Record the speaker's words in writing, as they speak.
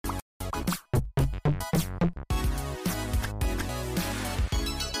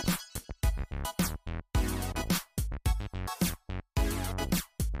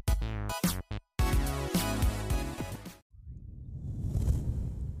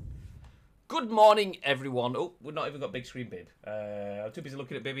Good morning, everyone. Oh, we've not even got big screen, Bib. I'm too busy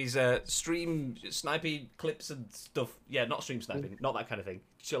looking at Bibby's stream sniping clips and stuff. Yeah, not stream sniping, not that kind of thing.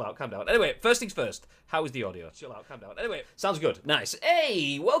 Chill out, calm down. Anyway, first things first. How is the audio? Chill out, calm down. Anyway, sounds good. Nice.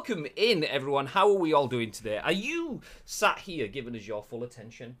 Hey, welcome in, everyone. How are we all doing today? Are you sat here giving us your full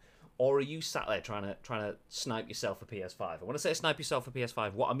attention? Or are you sat there trying to snipe yourself a PS5? And when I say snipe yourself a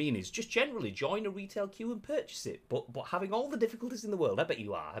PS5, what I mean is just generally join a retail queue and purchase it. But having all the difficulties in the world, I bet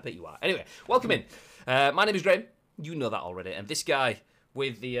you are. Anyway, welcome in. My name is Graham. You know that already. And this guy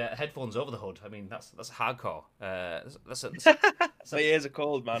with the headphones over the hood, I mean, that's hardcore. My ears are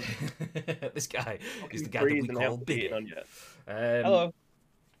cold, man. This guy is the guy that we call Big. Hello.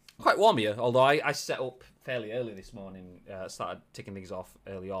 Quite warm here, although I set up fairly early this morning. Started ticking things off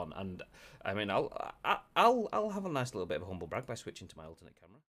early on, and I mean, I'll have a nice little bit of a humble brag by switching to my alternate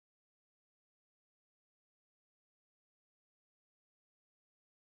camera.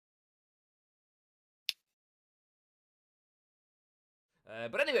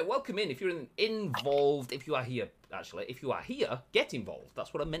 But anyway, welcome in. If you're involved, if you are here, get involved.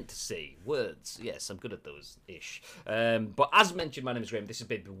 That's what I meant to say. Words. Yes, I'm good at those-ish. But as mentioned, my name is Graham. This is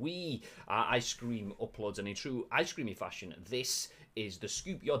Bib. We are Ice Cream Uploads, and in true Ice Creamy fashion, this is The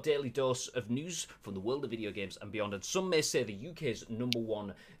Scoop, your daily dose of news from the world of video games and beyond. And some may say the UK's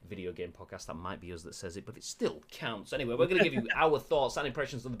 #1 video game podcast. That might be us that says it, but it still counts. Anyway, we're going to give you our thoughts and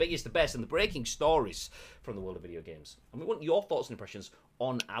impressions on the biggest, the best, and the breaking stories from the world of video games. And we want your thoughts and impressions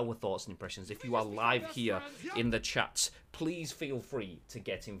on our thoughts and impressions. If you are live here in the chat, please feel free to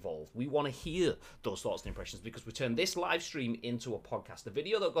get involved. We want to hear those thoughts and impressions because we turn this live stream into a podcast. The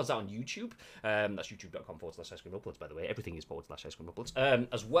video that goes out on YouTube, that's youtube.com/Ice Cream Uploads, by the way. Everything is /Ice Cream Uploads.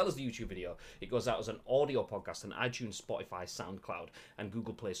 As well as the YouTube video, it goes out as an audio podcast on iTunes, Spotify, SoundCloud, and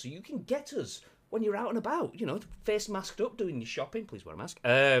Google Play. So you can get us when you're out and about, you know, face masked up, doing your shopping. Please wear a mask.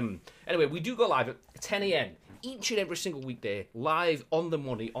 Anyway, we do go live at 10 a.m. each and every single weekday, live on the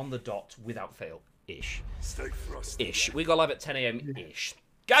money, on the dot, without fail. Ish. We go live at 10 a.m. ish.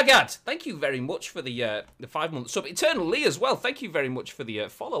 Gagad, thank you very much for the 5-month sub. Eternal Lee as well, thank you very much for the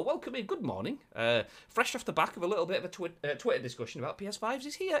follow. Welcome in, good morning. Fresh off the back of a little bit of a Twitter discussion about PS5s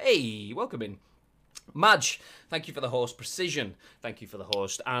is here. Hey, welcome in. Madge, thank you for the host. Precision, thank you for the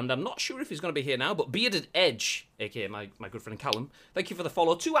host. And I'm not sure if he's going to be here now, but Bearded Edge, aka my good friend Callum, thank you for the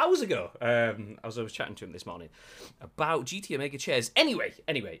follow 2 hours ago. I was chatting to him this morning about GT Omega chairs. Anyway,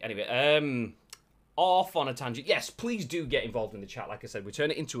 off on a tangent. Yes, please do get involved in the chat. Like I said, we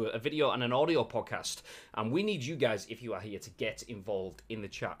turn it into a video and an audio podcast, and we need you guys, if you are here, to get involved in the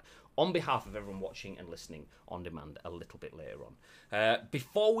chat on behalf of everyone watching and listening on demand a little bit later on.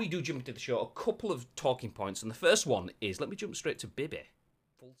 Before we do jump into the show, a couple of talking points, and the first one is, let me jump straight to Bibby.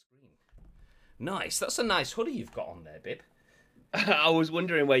 Full screen. Nice. That's a nice hoodie you've got on there, Bib. I was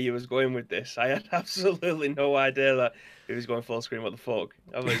wondering where you was going with this. I had absolutely no idea that it was going full screen. What the fuck?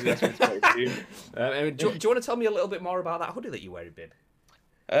 I was do you want to tell me a little bit more about that hoodie that you're wearing, Bib?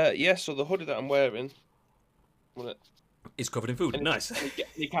 Yeah, so the hoodie that I'm wearing is covered in food. Nice.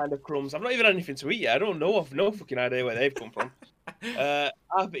 Any kind of crumbs. I've not even had anything to eat yet. I don't know. I've no fucking idea where they've come from.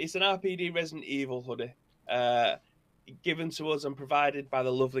 It's an RPD Resident Evil hoodie. Given to us and provided by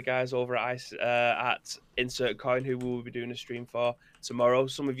the lovely guys over at Insert Coin, who we will be doing a stream for tomorrow.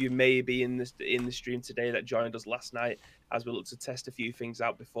 Some of you may be in the stream today that joined us last night as we look to test a few things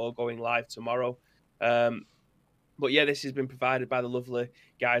out before going live tomorrow. But yeah, this has been provided by the lovely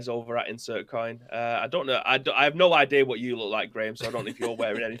guys over at Insert Coin. I don't know. I have no idea what you look like, Graham, so I don't know if you're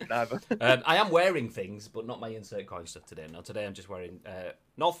wearing anything either. I am wearing things, but not my Insert Coin stuff today. No, today I'm just wearing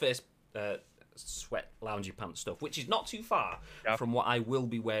North Face sweat loungy pants stuff, which is not too far from what I will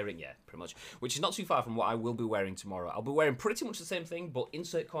be wearing. Yeah, pretty much. Which is not too far from what I will be wearing tomorrow. I'll be wearing pretty much the same thing, but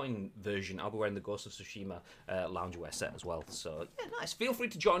Insert Coin version. I'll be wearing the Ghost of Tsushima loungewear set as well. So yeah, nice. Feel free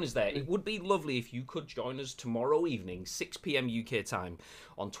to join us there. It would be lovely if you could join us tomorrow evening, 6 p.m. UK time,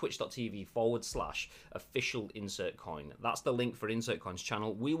 on twitch.tv/official Insert Coin. That's the link for Insert Coin's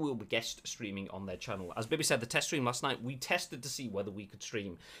channel. We will be guest streaming on their channel. As Bibby said, the test stream last night, we tested to see whether we could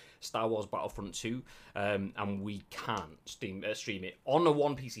stream Star Wars Battlefront 2, and we can't stream it on a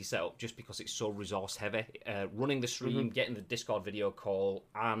one PC setup just because it's so resource heavy. Running the stream, getting the Discord video call,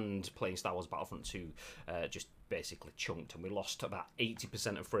 and playing Star Wars Battlefront 2 just basically chunked, and we lost about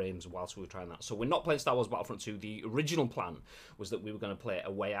 80% of frames whilst we were trying that. So we're not playing Star Wars Battlefront 2. The original plan was that we were going to play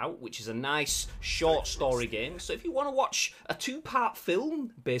A Way Out, which is a nice short story game. So if you want to watch a 2-part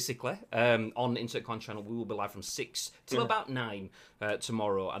film, basically, on Insert Coin channel, we will be live from 6 till about 9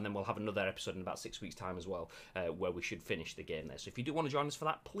 tomorrow, and then we'll have another episode in about 6 weeks' time as well, where we should finish the game there. So if you do want to join us for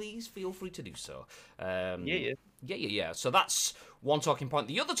that, please feel free to do so. Yeah. So that's one talking point.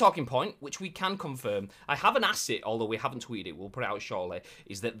 The other talking point, which we can confirm, I haven't asked it, although we haven't tweeted it, we'll put it out shortly,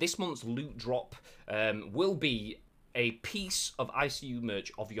 is that this month's loot drop will be a piece of ICU merch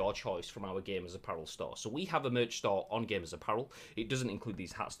of your choice from our Gamers Apparel store. So we have a merch store on Gamers Apparel. It doesn't include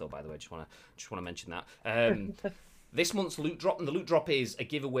these hats, though, by the way. Just want to mention that. This month's loot drop, and the loot drop is a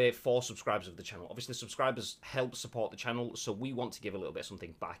giveaway for subscribers of the channel. Obviously, subscribers help support the channel, so we want to give a little bit of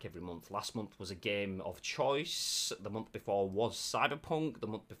something back every month. Last month was a game of choice. The month before was Cyberpunk. The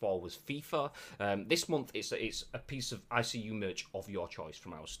month before was FIFA. This month, it's a piece of ICU merch of your choice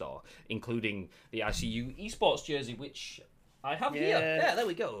from our store, including the ICU esports jersey, which I have here. Yeah, there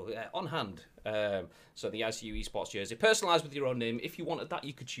we go. On hand. So the ICU esports jersey, personalised with your own name. If you wanted that,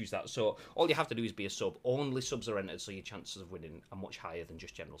 you could choose that. So all you have to do is be a sub. Only subs are entered, so your chances of winning are much higher than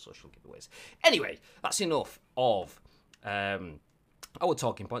just general social giveaways. Anyway, that's enough of our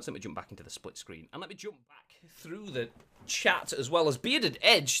talking points. Let me jump back into the split screen, and let me jump back through the chat as well as Bearded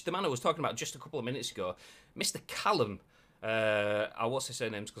Edge, the man I was talking about just a couple of minutes ago, Mr. Callum. I won't say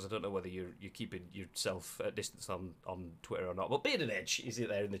surnames because I don't know whether you're keeping yourself at distance on Twitter or not. But Bearded Edge is it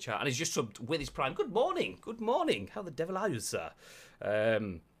there in the chat, and he's just subbed with his prime. Good morning. How the devil are you, sir? Let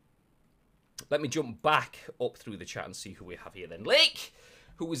me jump back up through the chat and see who we have here. Then Lake,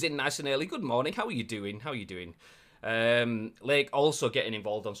 who was in nice and early. Good morning. How are you doing? Lake also getting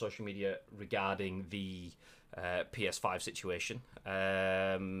involved on social media regarding the PS5 situation.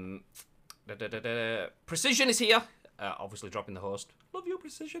 Precision is here. Obviously dropping the host. Love you,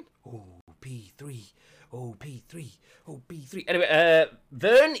 Precision. Oh, P3. Anyway,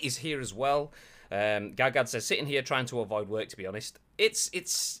 Vern is here as well. Gagad says, sitting here trying to avoid work, to be honest.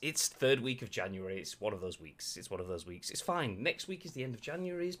 It's third week of January. It's one of those weeks. It's fine. Next week is the end of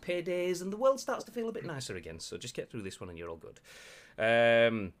January, it's paydays, and the world starts to feel a bit nicer again. So just get through this one and you're all good.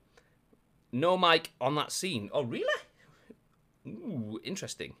 No mic on that scene. Oh, really? Ooh,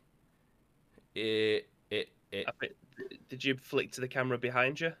 interesting. Did you flick to the camera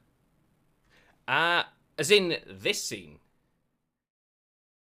behind you? As in this scene.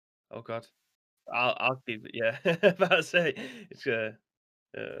 Oh God, I'll keep it. Yeah, about to say it's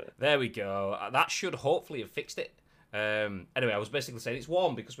There we go. That should hopefully have fixed it. Anyway, I was basically saying it's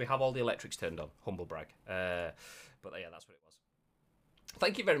warm because we have all the electrics turned on. Humble brag. But yeah, that's what it was.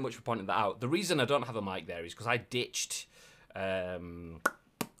 Thank you very much for pointing that out. The reason I don't have a mic there is because I ditched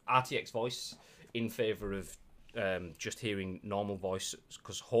RTX voice in favour of just hearing normal voice,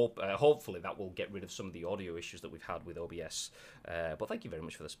 because hopefully that will get rid of some of the audio issues that we've had with OBS. But thank you very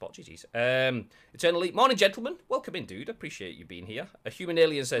much for the spot, GG's. Eternally, morning gentlemen, welcome in, dude. Appreciate you being here. A human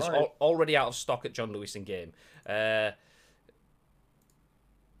alien says already out of stock at John Lewis in game. Yeah,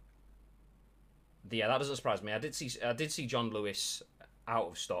 that doesn't surprise me. I did see John Lewis out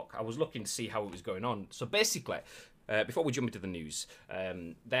of stock. I was looking to see how it was going on. So basically, before we jump into the news,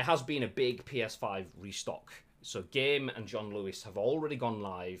 there has been a big PS5 restock. So Game and John Lewis have already gone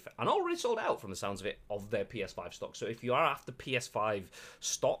live and already sold out, from the sounds of it, of their PS5 stock. So if you are after PS5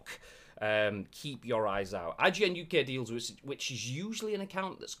 stock, keep your eyes out. IGN UK Deals, which is usually an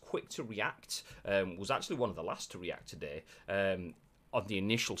account that's quick to react, was actually one of the last to react today. On the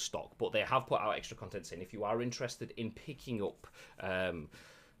initial stock, but they have put out extra content saying if you are interested in picking up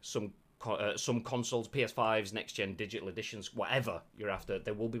some consoles, PS5s, next gen digital editions, whatever you're after,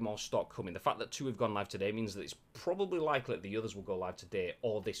 there will be more stock coming. The fact that 2 have gone live today means that it's probably likely that the others will go live today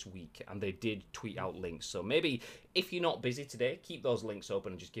or this week, and they did tweet out links. So maybe if you're not busy today, keep those links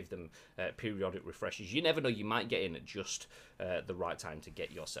open and just give them periodic refreshes. You never know, you might get in at just the right time to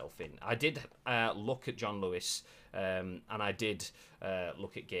get yourself in. I did look at John Lewis, and I did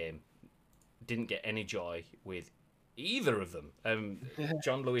look at Game. Didn't get any joy with either of them.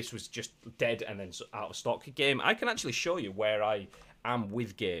 John Lewis was just dead and then out of stock. Game, I can actually show you where I am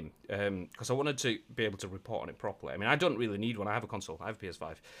with Game, because I wanted to be able to report on it properly. I mean, I don't really need one. I have a console. I have a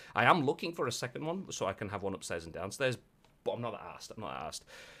PS5. I am looking for a second one so I can have one upstairs and downstairs, but I'm not asked.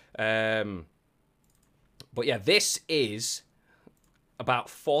 But yeah, this is about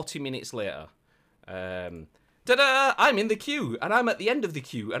 40 minutes later. Ta-da! I'm in the queue, and I'm at the end of the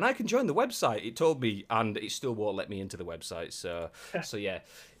queue, and I can join the website, it told me, and it still won't let me into the website, so yeah.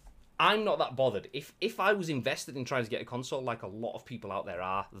 I'm not that bothered. If I was invested in trying to get a console, like a lot of people out there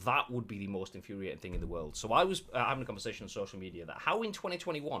are, that would be the most infuriating thing in the world. So I was having a conversation on social media that how in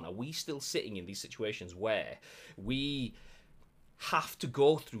 2021 are we still sitting in these situations where we have to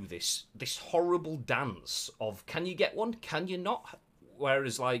go through this horrible dance of, can you get one, can you not?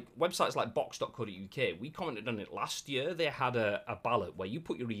 Whereas like websites like box.co.uk, we commented on it last year. They had a ballot where you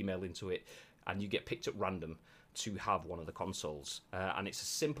put your email into it and you get picked at random. to have one of the consoles, and it's as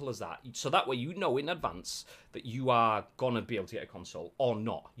simple as that. So that way you know in advance that you are gonna be able to get a console or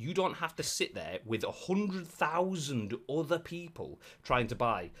not. You don't have to sit there with 100,000 other people trying to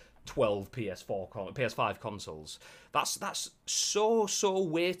buy 12 PS5 consoles. That's so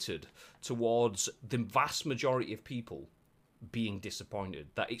weighted towards the vast majority of people being disappointed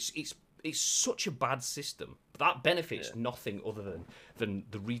that it's such a bad system. That benefits nothing other than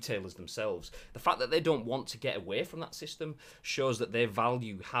the retailers themselves. The fact that they don't want to get away from that system shows that they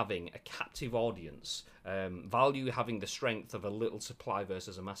value having a captive audience, value having the strength of a little supply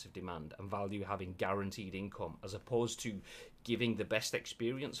versus a massive demand, and value having guaranteed income as opposed to giving the best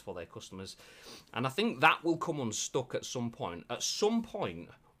experience for their customers. And I think that will come unstuck at some point. At some point,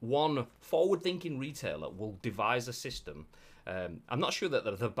 one forward-thinking retailer will devise a system. I'm not sure that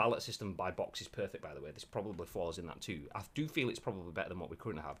the ballot system by box is perfect, by the way. There's probably flaws in that too. I do feel it's probably better than what we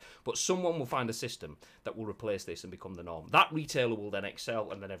currently have. But someone will find a system that will replace this and become the norm. That retailer will then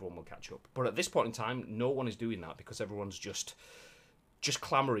excel, and then everyone will catch up. But at this point in time, no one is doing that because everyone's just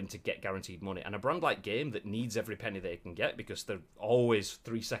clamoring to get guaranteed money. And a brand like Game that needs every penny they can get because they're always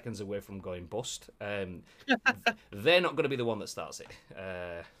 3 seconds away from going bust, they're not going to be the one that starts it.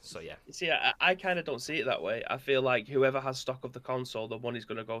 So yeah. See, I kind of don't see it that way. I feel like whoever has stock of the console, the money's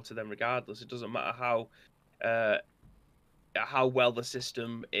going to go to them regardless. It doesn't matter how well the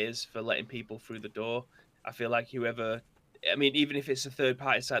system is for letting people through the door. I feel like whoever, I mean, even if it's a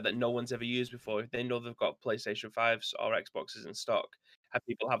third-party site that no one's ever used before, if they know they've got PlayStation 5s or Xboxes in stock, have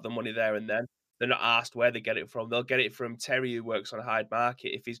people have the money there and then, they're not asked where they get it from. They'll get it from Terry, who works on Hyde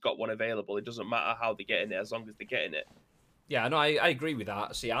Market. If he's got one available, it doesn't matter how they get in it as long as they're getting it. Yeah, no, I agree with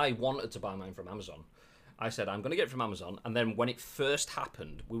that. See, I wanted to buy mine from Amazon. I said, I'm going to get it from Amazon. And then when it first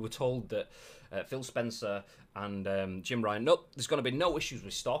happened, we were told that Phil Spencer and Jim Ryan, nope, there's going to be no issues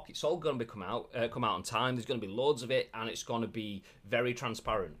with stock. It's all going to come out on time. There's going to be loads of it, and it's going to be very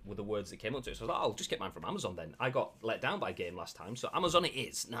transparent with the words that came up to it. So I was like, I'll just get mine from Amazon then. I got let down by Game last time, so Amazon it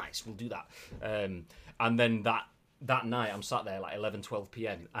is. Nice, we'll do that. And then that night, I'm sat there like 11, 12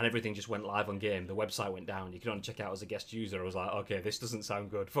 p.m. and everything just went live on Game. The website went down. You could only check out as a guest user. I was like, okay, this doesn't sound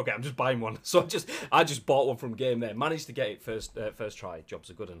good. Fuck it, I'm just buying one. So I just bought one from Game there. Managed to get it first try.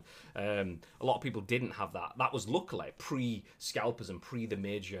 Job's a good one. A lot of people didn't have that. That was luckily pre-scalpers and pre the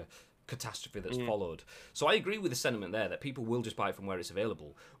major catastrophe that's followed. So I agree with the sentiment there that people will just buy it from where it's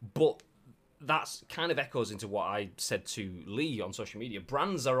available. But that's kind of echoes into what I said to Lee on social media.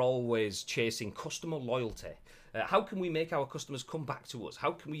 Brands are always chasing customer loyalty. How can we make our customers come back to us?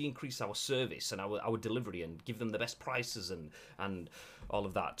 How can we increase our service and our delivery and give them the best prices and all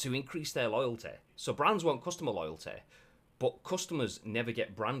of that to increase their loyalty? So brands want customer loyalty, but customers never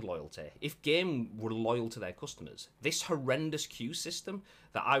get brand loyalty. If Game were loyal to their customers, this horrendous queue system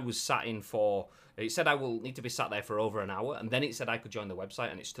that I was sat in for, it said I will need to be sat there for over an hour, and then it said I could join the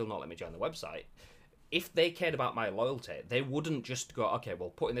website, and it's still not let me join the website. If they cared about my loyalty, they wouldn't just go, okay,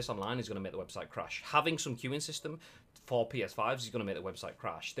 well, putting this online is going to make the website crash. Having some queuing system for PS5s is going to make the website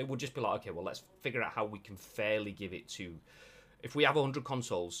crash. They would just be like, okay, well, let's figure out how we can fairly give it to... If we have 100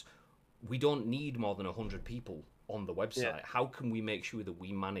 consoles, we don't need more than 100 people on the website. Yeah. How can we make sure that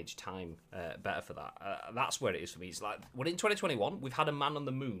we manage time better for that? That's where it is for me. It's like, when in 2021, we've had a man on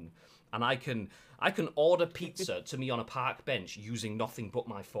the moon, and I can order pizza to me on a park bench using nothing but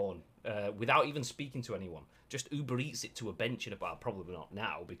my phone, without even speaking to anyone. Just Uber Eats it to a bench in a bar. Probably not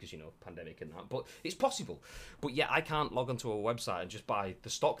now because, pandemic and that, but it's possible. But yeah, I can't log onto a website and just buy the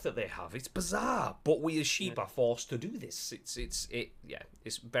stock that they have. It's bizarre, but we as sheep are forced to do this.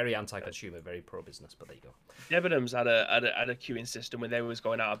 It's very anti-consumer, very pro-business, but there you go. Debenhams had a queuing system when they was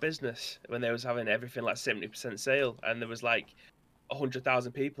going out of business, when they was having everything like 70% sale, and there was like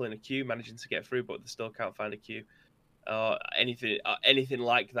 100,000 people in a queue managing to get through, but they still can't find a queue. Anything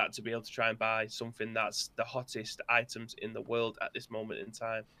like that to be able to try and buy something that's the hottest items in the world at this moment in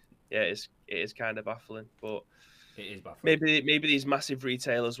time. Yeah, it is kind of baffling, but it is baffling. Maybe these massive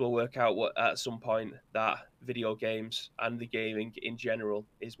retailers will work out at some point that video games and the gaming in general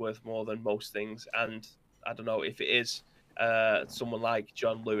is worth more than most things. And I don't know if it is someone like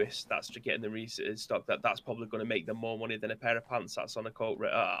John Lewis that's getting the resale stock, that's probably going to make them more money than a pair of pants that's on a coat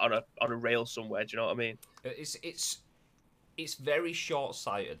on a rail somewhere. Do you know what I mean? It's very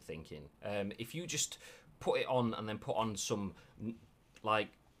short-sighted thinking. If you just put it on and then put on some like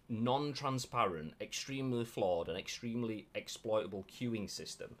non-transparent, extremely flawed and extremely exploitable queuing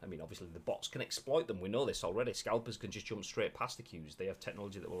system. I mean, obviously the bots can exploit them. We know this already. Scalpers can just jump straight past the queues. They have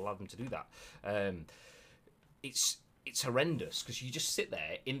technology that will allow them to do that. It's horrendous because you just sit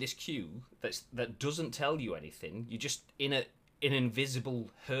there in this queue that doesn't tell you anything. You're just in an invisible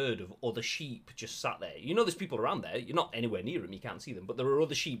herd of other sheep just sat there. You know there's people around there. You're not anywhere near them. You can't see them. But there are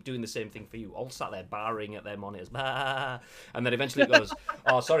other sheep doing the same thing for you, all sat there barring at their monitors. Bah! And then eventually it goes,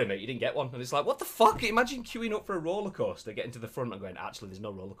 oh, sorry, mate, you didn't get one. And it's like, what the fuck? Imagine queuing up for a roller coaster, getting to the front and going, actually, there's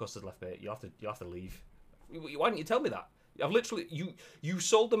no roller coasters left, mate. You'll have to leave. Why didn't you tell me that? I've literally... You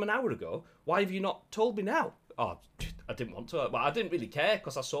sold them an hour ago. Why have you not told me now? Oh, I didn't want to. Well, I didn't really care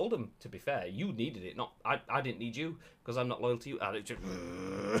because I sold them, to be fair. You needed it, not... I didn't need you because I'm not loyal to you.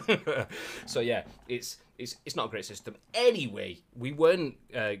 So, yeah, it's not a great system. Anyway, we weren't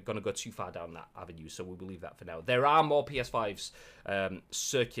going to go too far down that avenue, so we'll leave that for now. There are more PS5s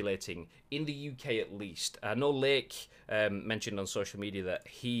circulating, in the UK at least. I know Lake mentioned on social media that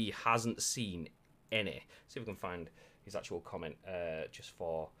he hasn't seen any. See if we can find his actual comment just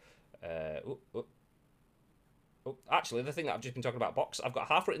for... Oh, actually, the thing that I've just been talking about, Box, I've got a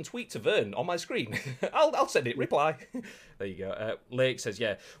half-written tweet to Vern on my screen. I'll send it. Reply. There you go. Lake says,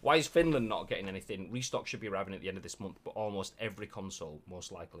 yeah, why is Finland not getting anything? Restock should be arriving at the end of this month, but almost every console,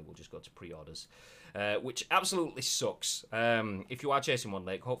 most likely, will just go to pre-orders, which absolutely sucks. If you are chasing one,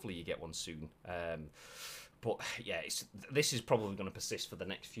 Lake, hopefully you get one soon. But yeah, this is probably going to persist for the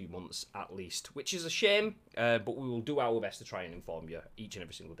next few months at least, which is a shame. But we will do our best to try and inform you each and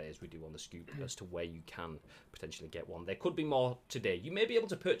every single day as we do on the Scoop as to where you can potentially get one. There could be more today. You may be able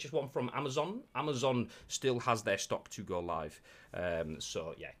to purchase one from Amazon. Amazon still has their stock to go live.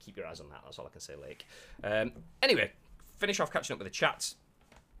 So yeah, keep your eyes on that. That's all I can say, Lake. Anyway, finish off catching up with the chat.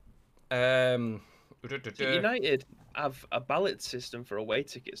 United have a ballot system for away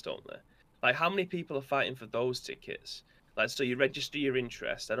tickets, don't they? Like, how many people are fighting for those tickets? Like, so you register your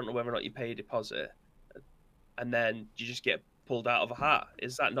interest. I don't know whether or not you pay a deposit, and then you just get pulled out of a hat.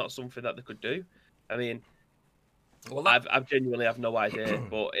 Is that not something that they could do? I mean, well, I've genuinely have no idea.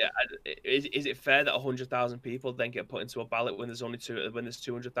 But yeah, is it fair that 100,000 people then get put into a ballot when there's only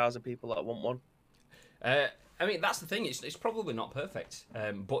 200,000 people that want one? I mean, that's the thing. It's probably not perfect.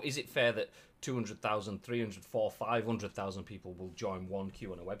 But is it fair that 200,000, 300, 400, 500,000 people will join one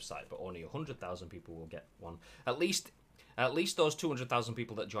queue on a website, but only 100,000 people will get one? At least those 200,000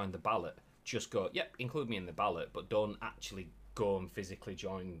 people that join the ballot just go, yep, include me in the ballot, but don't actually go and physically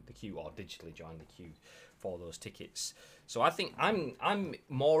join the queue or digitally join the queue for those tickets. So I think I'm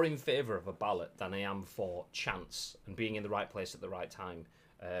more in favour of a ballot than I am for chance and being in the right place at the right time,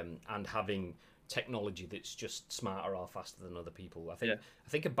 and having technology that's just smarter or faster than other people. I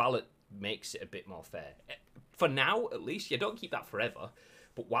think a ballot makes it a bit more fair. For now, at least. You don't keep that forever,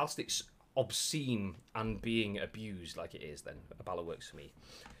 but whilst it's obscene and being abused like it is, then a ballot works for me.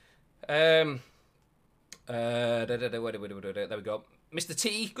 There we go. Mr.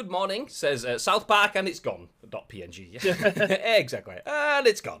 T, good morning, says South Park and it's gone. .png. Exactly. And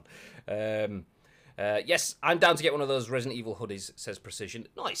it's gone. Yes, I'm down to get one of those Resident Evil hoodies, says Precision.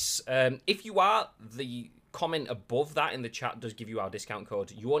 Nice. If you are, the comment above that in the chat does give you our discount code.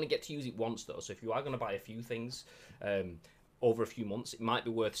 You only get to use it once, though, so if you are going to buy a few things over a few months, it might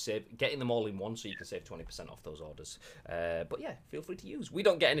be worth getting them all in one so you can save 20% off those orders. But yeah, feel free to use. We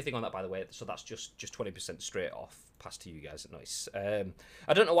don't get anything on that, by the way, so that's just 20% straight off. Pass to you guys. Nice.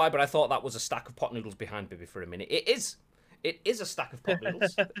 I don't know why, but I thought that was a stack of pot noodles behind Bibby for a minute. It is. It is a stack of pot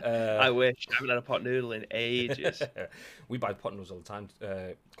noodles. I wish. I haven't had a pot noodle in ages. We buy pot noodles all the time.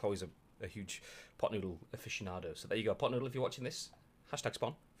 Chloe's a huge pot noodle aficionado. So there you go. Pot noodle, if you're watching this. Hashtag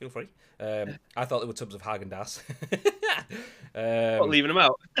spawn. Feel free. I thought there were tubs of Haagen-Dazs. Not leaving them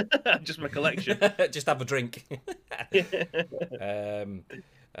out. Just my collection. Just have a drink.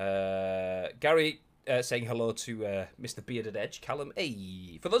 Gary saying hello to Mr. Bearded Edge. Callum.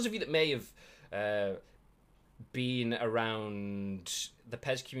 Hey. For those of you that may have... been around the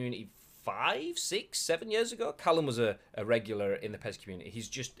Pez community 5, 6, 7 years ago. Callum was a regular in the Pez community.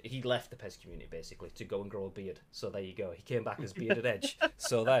 He left the Pez community basically to go and grow a beard. So there you go. He came back as Bearded Edge.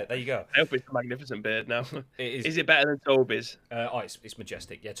 So there you go. I hope it's a magnificent beard now. Is it better than Toby's? It's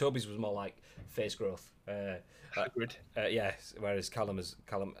majestic. Yeah, Toby's was more like face growth. Good. Yeah, whereas Callum, it's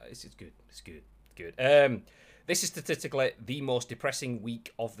good. It's good. This is statistically the most depressing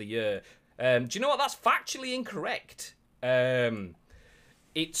week of the year. Do you know what? That's factually incorrect.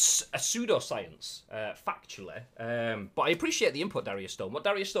 It's a pseudoscience, factually. But I appreciate the input, Darius Stone. What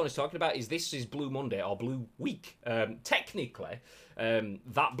Darius Stone is talking about is this is Blue Monday or Blue Week. Technically,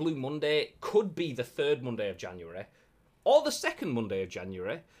 that Blue Monday could be the third Monday of January, or the second Monday of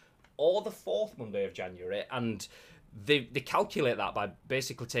January, or the fourth Monday of January, and they calculate that by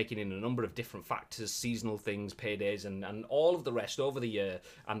basically taking in a number of different factors, seasonal things, paydays, and all of the rest over the year,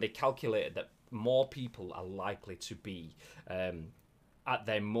 and they calculated that more people are likely to be at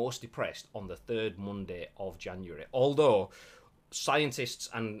their most depressed on the third Monday of January. Although, scientists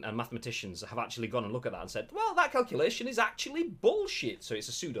and mathematicians have actually gone and looked at that and said, well, that calculation is actually bullshit. So it's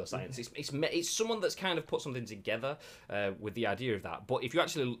a pseudoscience. It's someone that's kind of put something together with the idea of that. But if you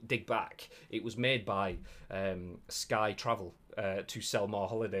actually dig back, it was made by Sky Travel to sell more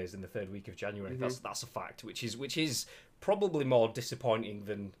holidays in the third week of January. That's a fact, which is probably more disappointing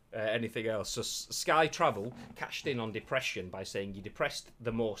than anything else. So Sky Travel cashed in on depression by saying you're depressed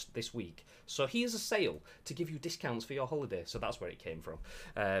the most this week, so here's a sale to give you discounts for your holiday. So that's where it came from.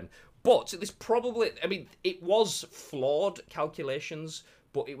 But this probably, I mean, it was flawed calculations,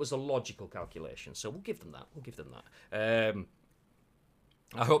 but it was a logical calculation. So we'll give them that.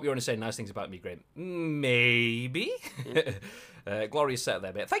 I hope you're only saying nice things about me, Graham. Maybe. Glorious set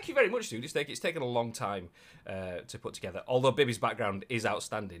there, mate. Thank you very much, dude. It's taken a long time to put together. Although Bibby's background is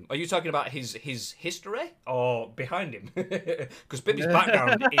outstanding. Are you talking about his history or behind him? Because Bibby's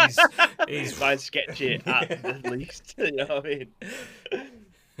background is mine's sketchy at the least. You know what I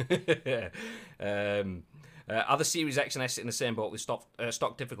mean? Are the Series X and S in the same boat with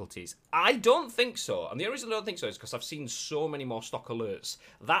stock difficulties? I don't think so. And the only reason I don't think so is because I've seen so many more stock alerts.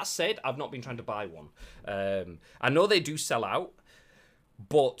 That said, I've not been trying to buy one. I know they do sell out,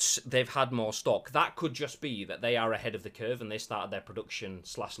 but they've had more stock. That could just be that they are ahead of the curve and they started their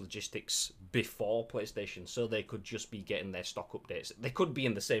production/logistics before PlayStation, so they could just be getting their stock updates. They could be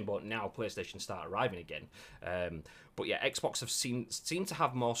in the same boat now. PlayStation start arriving again. But yeah, Xbox have seem to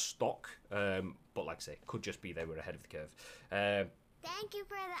have more stock. But like I say, could just be they were ahead of the curve. Thank you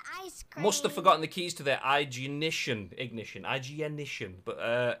for the ice cream. Must have forgotten the keys to their ignition.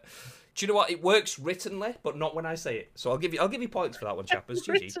 But do you know what? It works writtenly, but not when I say it. So I'll give you points for that one, chappers.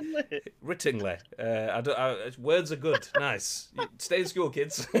 Writtenly. Words are good. Nice. Stay in school,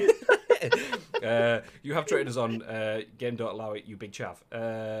 kids. You have trainers on. Game don't allow it. You big chav.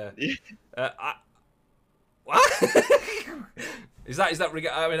 What? Is that? I mean,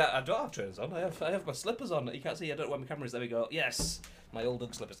 I don't have trainers on. I have my slippers on. You can't see. I don't know where my camera is. There we go. Yes, my old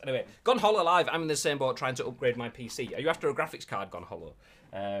Doug slippers. Anyway, Gone Hollow Live. I'm in the same boat trying to upgrade my PC. Are you after a graphics card, Gone Hollow?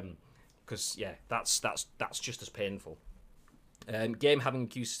 Because yeah, that's just as painful. Game having a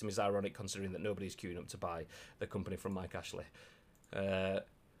queue system is ironic considering that nobody's queuing up to buy the company from Mike Ashley.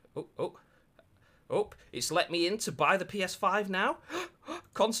 It's let me in to buy the PS5 now.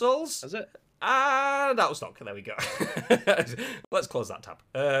 Consoles. Is it? And that was stock. There we go. Let's close that tab.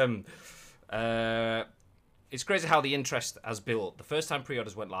 It's crazy how the interest has built. The first time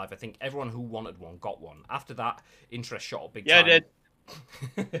pre-orders went live, I think everyone who wanted one got one. After that, interest shot up big time. Yeah, I did.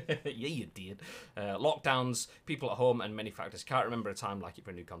 Yeah, you did. Lockdowns, people at home, and many factors. Can't remember a time like it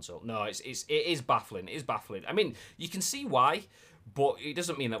for a new console. No, it is baffling. It is baffling. I mean, you can see why, but it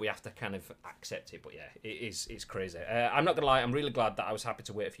doesn't mean that we have to kind of accept it. But yeah, it's crazy. I'm not gonna lie. I'm really glad that I was happy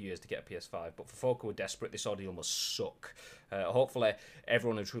to wait a few years to get a PS5. But for folk who are desperate, this ordeal must suck. Hopefully,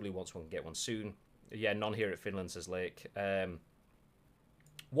 everyone who truly wants one can get one soon. Yeah, none here at Finland, says Lake.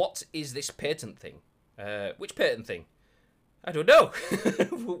 What is this patent thing? Which patent thing? I don't know.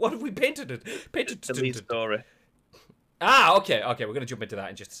 What have we patented? The lead story. Okay. We're going to jump into that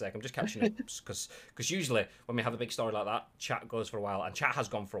in just a sec. I'm just catching up because usually when we have a big story like that, chat goes for a while, and chat has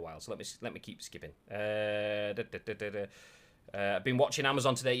gone for a while. So let me keep skipping. I've been watching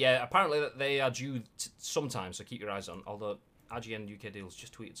Amazon today. Yeah, apparently they are due sometime, so keep your eyes on. Although IGN UK Deals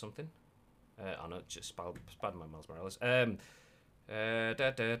just tweeted something. Oh no, just Spider-Man Miles Morales.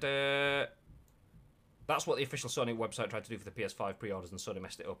 That's what the official Sony website tried to do for the PS5 pre-orders, and Sony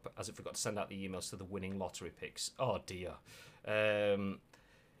messed it up as it forgot to send out the emails to the winning lottery picks. Oh dear.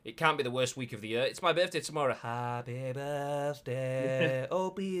 It can't be the worst week of the year. It's my birthday tomorrow. Happy birthday,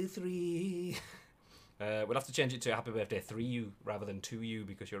 OP3. We'll have to change it to Happy Birthday 3U rather than 2U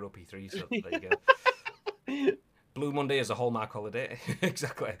because you're OP3, so there you go. Blue Monday is a Hallmark holiday.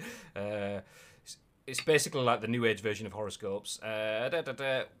 Exactly. It's basically like the New Age version of horoscopes.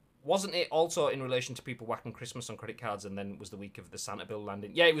 Wasn't it also in relation to people whacking Christmas on credit cards, and then was the week of the Santa bill landing?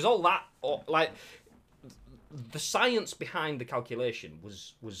 Yeah, it was all that. Like, the science behind the calculation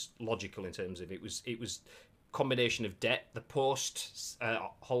was logical in terms of it was combination of debt, the post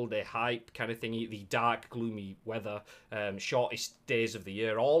holiday hype kind of thingy, the dark, gloomy weather, shortest days of the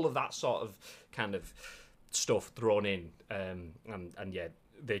year, all of that sort of kind of stuff thrown in, and yeah,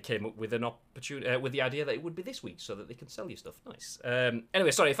 they came up with an opportunity with the idea that it would be this week so that they can sell you stuff. Nice. Anyway,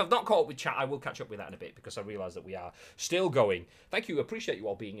 sorry if I've not caught up with chat. I will catch up with that in a bit because I realise that we are still going. Thank you. Appreciate you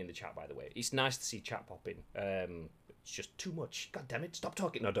all being in the chat, by the way. It's nice to see chat pop in. It's just too much. God damn it! Stop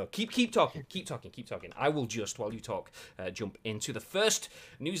talking. No, keep talking. Keep talking. I will just, while you talk, jump into the first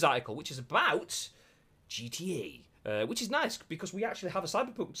news article, which is about GTA which is nice because we actually have a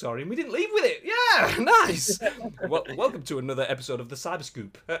cyberpunk story and we didn't leave with it. Yeah, nice. Well, welcome to another episode of the Cyber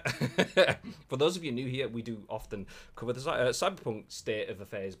Scoop. For those of you new here, we do often cover the cyberpunk state of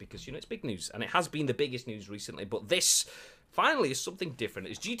affairs because, you know, it's big news and it has been the biggest news recently. But this finally is something different.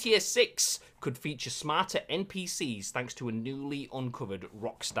 As GTA 6 could feature smarter NPCs thanks to a newly uncovered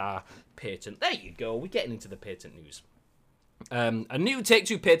Rockstar patent. There you go. We're getting into the patent news. A new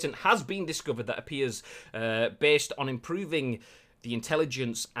Take-Two patent has been discovered that appears based on improving the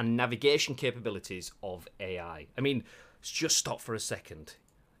intelligence and navigation capabilities of AI. I mean, let's just stop for a second.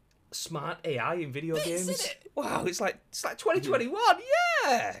 Smart AI in video games? Isn't it? Wow, it's like 2021.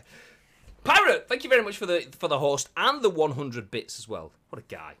 Yeah. Pirate, thank you very much for the host and the 100 bits as well. What a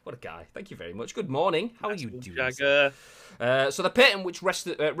guy. What a guy. Thank you very much. Good morning. How are you doing? So the patent, which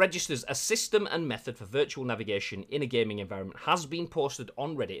registers a system and method for virtual navigation in a gaming environment, has been posted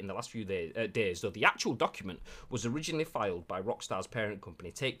on Reddit in the last few days, though the actual document was originally filed by Rockstar's parent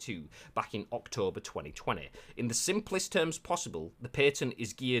company, Take-Two, back in October 2020. In the simplest terms possible, the patent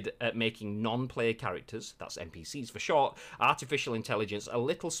is geared at making non-player characters, that's NPCs for short, artificial intelligence a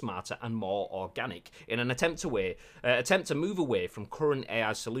little smarter and more organic, in an attempt to move away from current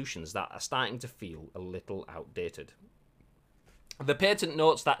AI solutions that are starting to feel a little outdated. The patent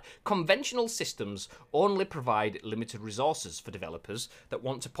notes that conventional systems only provide limited resources for developers that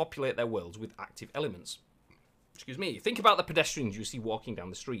want to populate their worlds with active elements. Excuse me. Think about the pedestrians you see walking down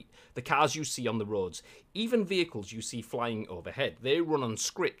the street, the cars you see on the roads, even vehicles you see flying overhead. They run on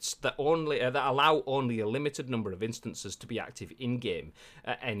scripts that allow only a limited number of instances to be active in-game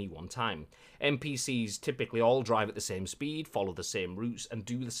at any one time. NPCs typically all drive at the same speed, follow the same routes, and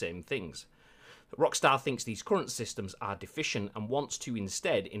do the same things. Rockstar thinks these current systems are deficient and wants to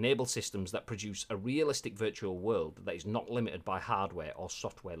instead enable systems that produce a realistic virtual world that is not limited by hardware or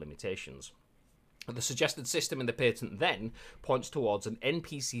software limitations. The suggested system in the patent then points towards an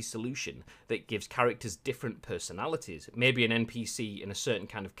NPC solution that gives characters different personalities. Maybe an NPC in a certain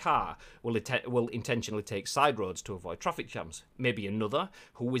kind of car will intentionally take side roads to avoid traffic jams. Maybe another,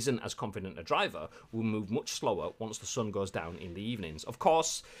 who isn't as confident a driver, will move much slower once the sun goes down in the evenings. Of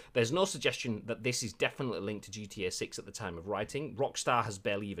course, there's no suggestion that this is definitely linked to GTA 6 at the time of writing. Rockstar has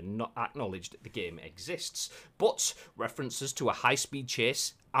barely even not acknowledged the game exists, but references to a high-speed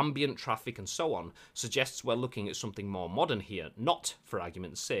chase, ambient traffic and so on suggests we're looking at something more modern here, not, for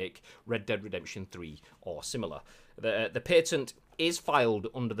argument's sake, Red Dead Redemption 3 or similar. The patent is filed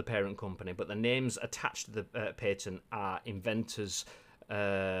under the parent company, but the names attached to the patent are inventors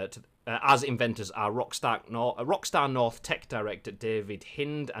are Rockstar North Tech Director David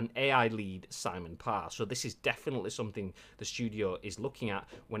Hind and AI lead Simon Parr. So this is definitely something the studio is looking at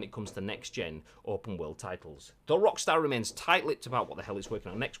when it comes to next-gen open-world titles. Though Rockstar remains tight-lipped about what the hell it's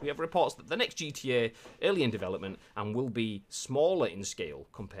working on next, we have reports that the next GTA early in development and will be smaller in scale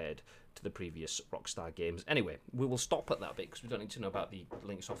compared to the previous Rockstar games. Anyway, we will stop at that bit because we don't need to know about the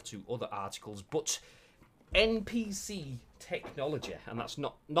links off to other articles, but NPC technology, and that's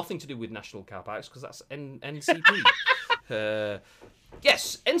nothing to do with National Car Parks because that's NCP.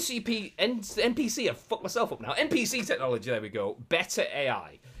 Yes, NPC. I've fucked myself up now. NPC technology. There we go. Better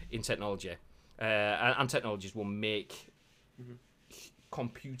AI in technology, and technologies will make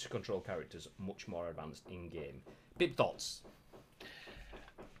computer control characters much more advanced in game. Bib, thoughts?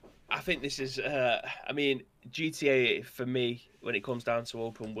 I think this is. I mean, GTA for me, when it comes down to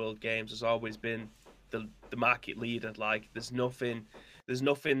open world games, has always been the market leader. Like there's nothing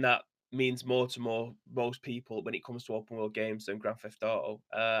that means more to most people when it comes to open world games than Grand Theft Auto.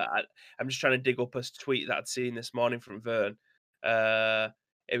 I'm just trying to dig up a tweet that I'd seen this morning from Vern. Here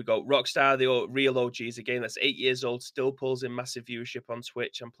we go. Rockstar, the real OGs, a game that's 8 years old, still pulls in massive viewership on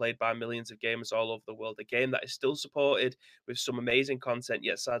Twitch and played by millions of gamers all over the world. A game that is still supported with some amazing content,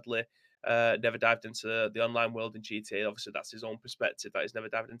 yet sadly never dived into the online world in GTA. Obviously, that's his own perspective that he's never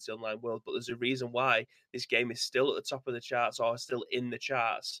dived into the online world. But there's a reason why this game is still at the top of the charts or still in the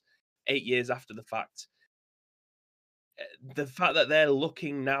charts 8 years after the fact. The fact that they're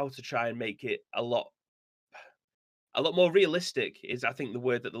looking now to try and make it a lot more realistic is, I think, the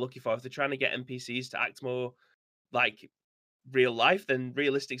word that they're looking for. If they're trying to get NPCs to act more like real life, then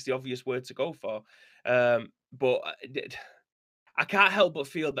realistic is the obvious word to go for. But I can't help but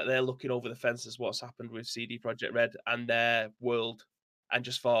feel that they're looking over the fence as what's happened with CD Projekt Red and their world, and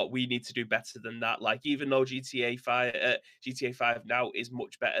just thought we need to do better than that. Like, even though GTA 5 now is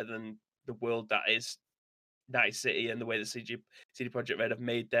much better than the world that is Night City and the way that CD Projekt Red have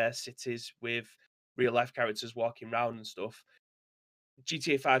made their cities with real life characters walking around and stuff.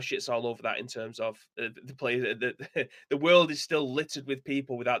 GTA 5 shits all over that in terms of the play. The world is still littered with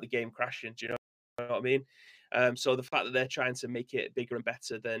people without the game crashing. Do you know what I mean? So the fact that they're trying to make it bigger and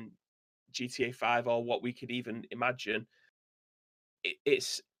better than GTA 5 or what we could even imagine,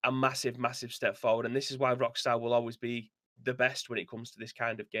 it's a massive, massive step forward. And this is why Rockstar will always be the best when it comes to this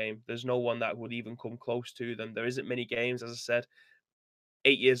kind of game. There's no one that would even come close to them. There isn't many games, as I said,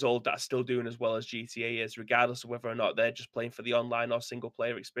 8 years old that are still doing as well as GTA is, regardless of whether or not they're just playing for the online or single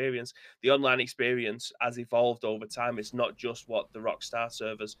player experience. The online experience has evolved over time. It's not just what the Rockstar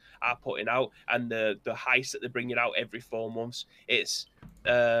servers are putting out and the heists that they're bringing out every 4 months. It's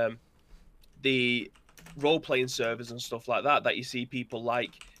the role playing servers and stuff like that you see people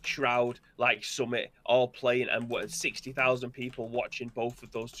like Shroud, like Summit, all playing, and what 60,000 people watching both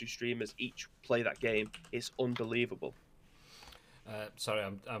of those two streamers each play that game. It's unbelievable. Sorry,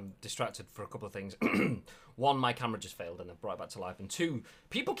 I'm distracted for a couple of things. One, my camera just failed and I brought it back to life. And two,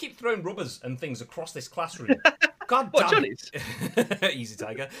 people keep throwing rubbers and things across this classroom. God damn it. Easy,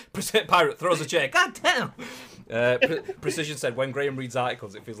 Tiger. Pirate throws a chair. God damn. Precision said, when Graham reads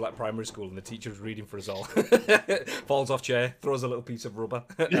articles, it feels like primary school and the teacher's reading for us all. Falls off chair, throws a little piece of rubber,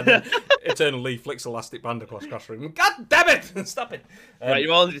 and then Eternal Lee flicks elastic band across classroom. God damn it! Stop it. Right,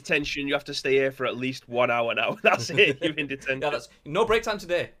 you're all in detention. You have to stay here for at least 1 hour now. That's it. You're in detention. Yeah, that's no break time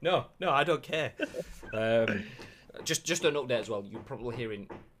today. No, I don't care. Just an update as well. You're probably hearing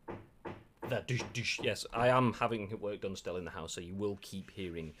that douche, douche. Yes, I am having work done still in the house, so you will keep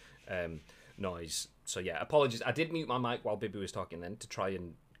hearing noise. So yeah, apologies. I did mute my mic while Bibby was talking then to try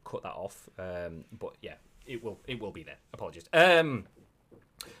and cut that off. But yeah, it will be there. Apologies. Asim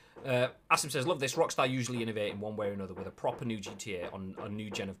says, love this. Rockstar usually innovate in one way or another with a proper new GTA on a new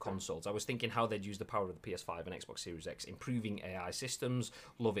gen of consoles. I was thinking how they'd use the power of the PS5 and Xbox Series X, improving AI systems.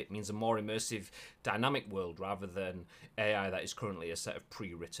 Love it. Means a more immersive, dynamic world rather than AI that is currently a set of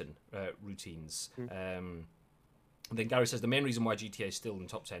pre-written routines. Then Gary says, the main reason why GTA is still in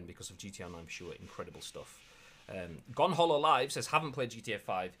top 10 because of GTA Online for sure. Incredible stuff. Gone Hollow Live says, haven't played GTA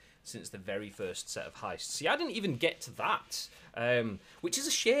 5 since the very first set of heists. See, I didn't even get to that, which is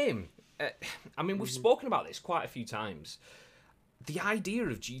a shame. I mean, we've spoken about this quite a few times. The idea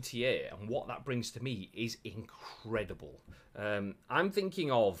of GTA and what that brings to me is incredible. I'm thinking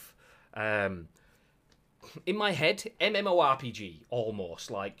of, in my head, MMORPG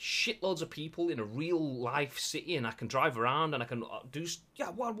almost, like shitloads of people in a real life city, and I can drive around and I can do,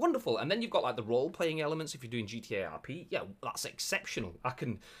 well, wonderful. And then you've got like the role playing elements if you're doing GTA RP. Yeah, that's exceptional. I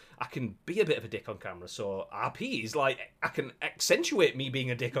can be a bit of a dick on camera, so RP is like I can accentuate me being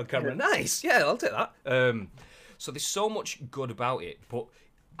a dick on camera. Nice, yeah, I'll take that. So there's so much good about it, but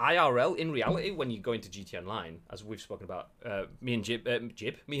IRL, in reality, when you go into GT Online, as we've spoken about, me and Bib,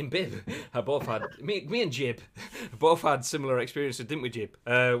 me and Jib both had similar experiences, didn't we, Jib?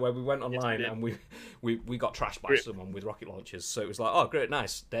 Where we went online and we got trashed by someone with rocket launchers. So it was like, oh, great,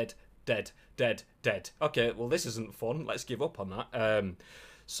 nice, dead. Okay, well, this isn't fun. Let's give up on that.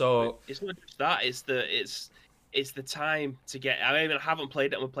 So it's not just that; it's the time to get. I mean, I haven't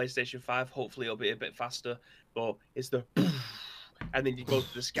played it on my PlayStation 5. Hopefully, it'll be a bit faster. But it's the and then you go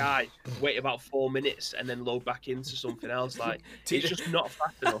to the sky, wait about 4 minutes, and then load back into something else. Like it's just not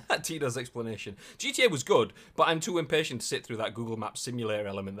fast enough. Tina's explanation. GTA was good, but I'm too impatient to sit through that Google Maps simulator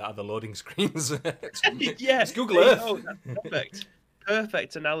element that are the loading screens. It's Google Earth. That's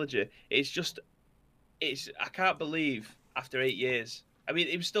perfect analogy. I can't believe after 8 years. I mean,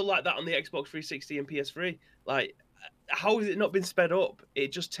 it was still like that on the Xbox 360 and PS3. Like, how has it not been sped up?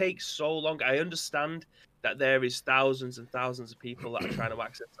 It just takes so long. I understand that there is thousands and thousands of people that are trying to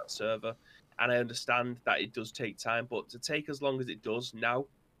access that server, and I understand that it does take time, but to take as long as it does now,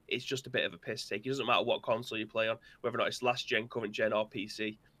 it's just a bit of a piss take. It doesn't matter what console you play on, whether or not it's last gen, current gen, or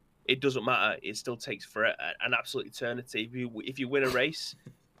PC. It doesn't matter. It still takes for an absolute eternity. If you win a race,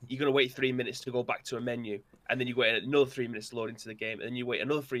 you're going to wait 3 minutes to go back to a menu, and then you wait another 3 minutes to load into the game, and then you wait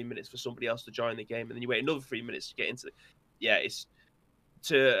another 3 minutes for somebody else to join the game, and then you wait another 3 minutes to get into the... Yeah,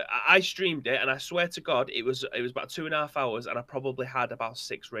 I streamed it, and I swear to God, it was about 2.5 hours, and I probably had about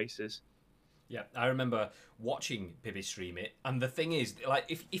 6 races. Yeah, I remember watching Pibby stream it, and the thing is, like,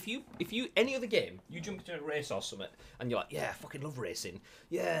 if you any other game, you jump into a race or something, and you're like, yeah, I fucking love racing.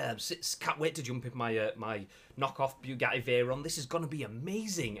 Yeah, can't wait to jump in my my knockoff Bugatti Veyron. This is gonna be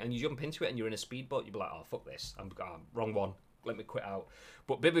amazing. And you jump into it, and you're in a speedboat. You'd be like, oh, fuck this. I'm wrong one. let me quit out.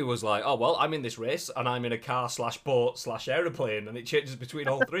 But Bibby was like, oh, well, I'm in this race and I'm in a car / boat / aeroplane and it changes between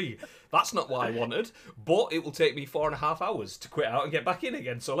all three. That's not what I wanted, but it will take me 4.5 hours to quit out and get back in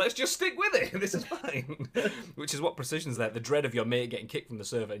again. So let's just stick with it. This is fine. Which is what Precision's there. The dread of your mate getting kicked from the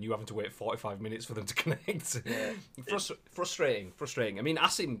server and you having to wait 45 minutes for them to connect. Yeah. Frustrating. I mean,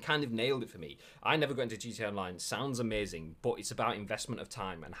 Asim kind of nailed it for me. I never got into GTA Online. Sounds amazing, but it's about investment of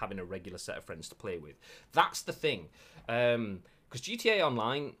time and having a regular set of friends to play with. That's the thing. Because GTA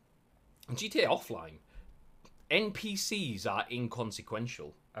Online and GTA Offline, NPCs are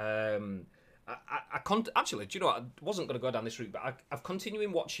inconsequential. Actually, do you know what? I wasn't going to go down this route, but I've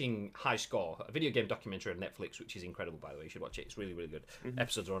continuing watching High Score, a video game documentary on Netflix, which is incredible, by the way. You should watch it. It's really, really good.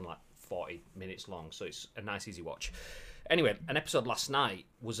 Episodes are on like 40 minutes long, so it's a nice, easy watch. Anyway, an episode last night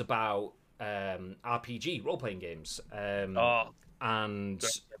was about RPG, role-playing games. And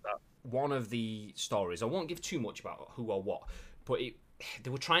one of the stories, I won't give too much about who or what, but they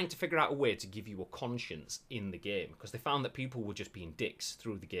were trying to figure out a way to give you a conscience in the game because they found that people were just being dicks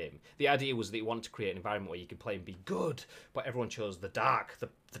through the game. The idea was that they wanted to create an environment where you could play and be good, but everyone chose the dark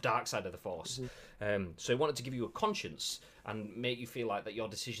side of the force. So they wanted to give you a conscience and make you feel like that your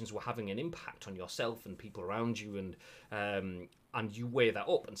decisions were having an impact on yourself and people around you, and you weigh that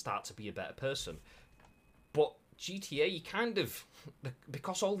up and start to be a better person. But GTA, you kind of,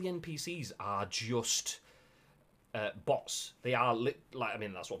 because all the NPCs are just bots. They are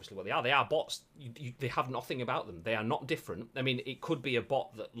that's obviously what they are. They are bots. They have nothing about them. They are not different. I mean, it could be a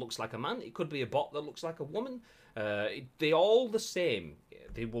bot that looks like a man. It could be a bot that looks like a woman. They're all the same.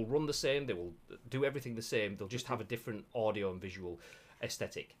 They will run the same. They will do everything the same. They'll just have a different audio and visual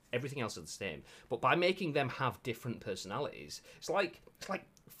aesthetic. Everything else is the same. But by making them have different personalities, it's like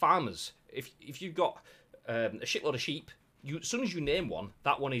farmers. If you've got a shitload of sheep, as soon as you name one,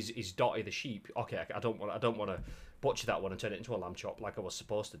 that one is Dotty the sheep. Okay, I don't want to butcher that one and turn it into a lamb chop like I was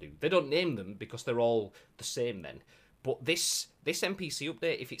supposed to do. They don't name them because they're all the same then. But this NPC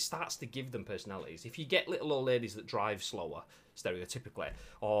update, if it starts to give them personalities, if you get little old ladies that drive slower, stereotypically,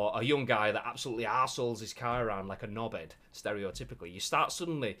 or a young guy that absolutely arseholes his car around like a knobhead, stereotypically, you start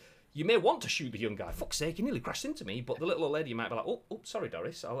suddenly... You may want to shoot the young guy. Fuck's sake, he nearly crashed into me. But the little old lady might be like, oh, sorry,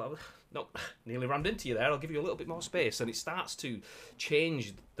 Doris. No, nearly rammed into you there. I'll give you a little bit more space. And it starts to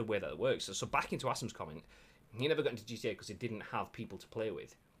change the way that it works. So back into Asim's comment, he never got into GTA because he didn't have people to play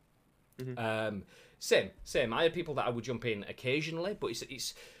with. Same. I had people that I would jump in occasionally, but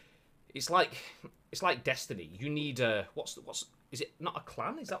it's like Destiny. You need is it not a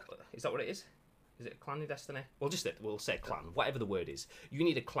clan? Is that what it is? Is it a clan in Destiny? We'll say clan, whatever the word is. You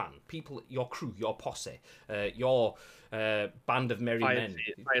need a clan. People, your crew, your posse, your band of merry men.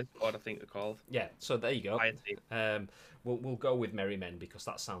 Fire Squad, I think they're called. Yeah, so there you go. Fire team. We'll go with merry men because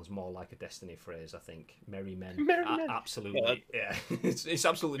that sounds more like a Destiny phrase, I think. Merry men. Merry men. Absolutely. Yeah. It's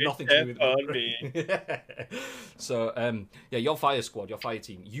absolutely nothing to do with me. Yeah. So, your fire squad, your fire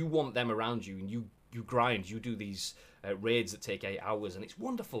team, you want them around you and you grind, you do these raids that take 8 hours, and it's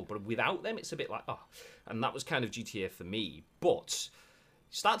wonderful. But without them, it's a bit like, oh. And that was kind of GTA for me. But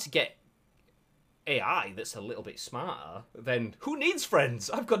start to get AI that's a little bit smarter, then who needs friends?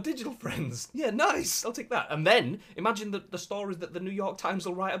 I've got digital friends. Yeah, nice. I'll take that. And then imagine the stories that the New York Times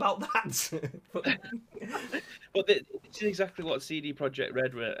will write about that. But this is exactly what CD Projekt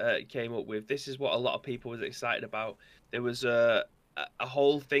Red came up with. This is what a lot of people was excited about. There was a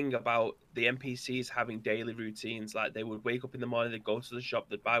whole thing about the NPCs having daily routines. Like they would wake up in the morning, they'd go to the shop,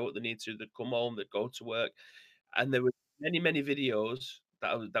 they'd buy what they need to, they'd come home, they'd go to work. And there were many videos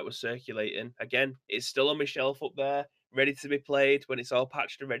that were circulating. Again, it's still on my shelf up there, ready to be played when it's all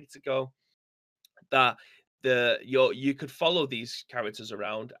patched and ready to go. That you could follow these characters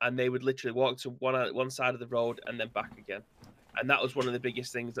around, and they would literally walk to one side of the road and then back again. And that was one of the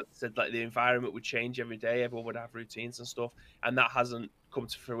biggest things that said, like, the environment would change every day. Everyone would have routines and stuff, and that hasn't come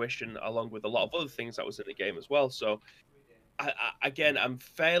to fruition, along with a lot of other things that was in the game as well. So, again, I'm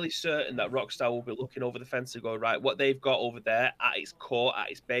fairly certain that Rockstar will be looking over the fence and go, right, what they've got over there at its core,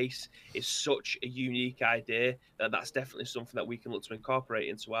 at its base, is such a unique idea that's definitely something that we can look to incorporate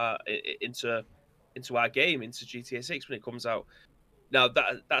into our game, into GTA 6 when it comes out. Now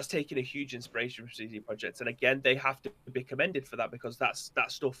that's taken a huge inspiration from CD Projekt, and again, they have to be commended for that, because that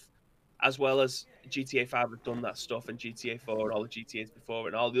stuff, as well as GTA 5 have done that stuff, and GTA 4 and all the GTAs before,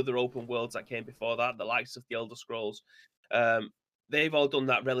 and all the other open worlds that came before that, the likes of the Elder Scrolls, they've all done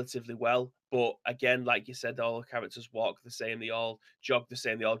that relatively well. But again, like you said, all the characters walk the same, they all jog the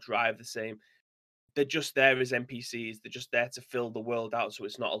same, they all drive the same. They're just there as NPCs. They're just there to fill the world out, so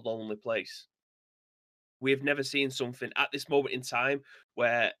it's not a lonely place. We have never seen something at this moment in time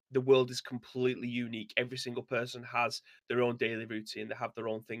where the world is completely unique. Every single person has their own daily routine. They have their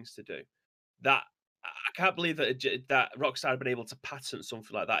own things to do. That I can't believe that that Rockstar have been able to patent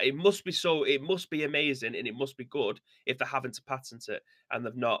something like that. It must be so. It must be amazing, and it must be good if they're having to patent it and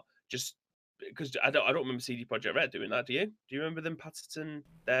they've not just because I don't remember CD Projekt Red doing that. Do you? Do you remember them patenting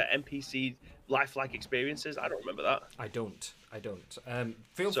their NPC lifelike experiences? I don't remember that. I don't. I don't.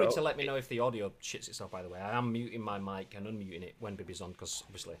 Feel free So to let me know if the audio shits itself, by the way. I am muting my mic and unmuting it when Bibby's on, because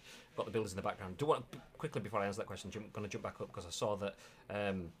obviously I've got the builders in the background. Do want quickly before I answer that question, I'm going to jump back up because I saw that,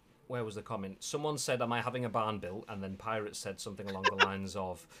 where was the comment? Someone said, am I having a barn built? And then Pirate said something along the lines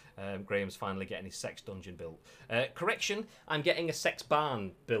of, Graham's finally getting his sex dungeon built. Correction, I'm getting a sex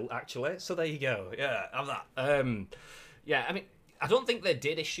barn built, actually. So there you go. Yeah, have that. Yeah, I mean, I don't think they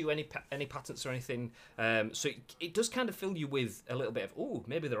did issue any patents or anything, so it does kind of fill you with a little bit of, oh,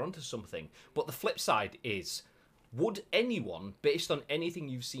 maybe they're onto something. But the flip side is, would anyone, based on anything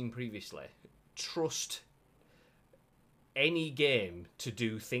you've seen previously, trust any game to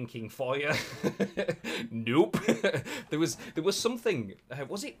do thinking for you? Nope. there was something.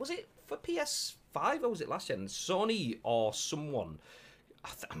 Was it for PS5 or was it last gen? Sony or someone.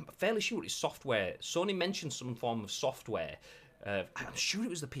 I'm fairly sure it's software. Sony mentioned some form of software. I'm sure it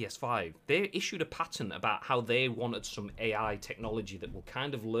was the PS5. They issued a patent about how they wanted some AI technology that will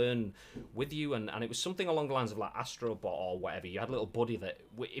kind of learn with you, and it was something along the lines of like Astrobot or whatever. You had a little buddy that,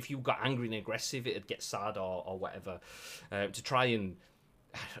 if you got angry and aggressive, it'd get sad or whatever, to try and,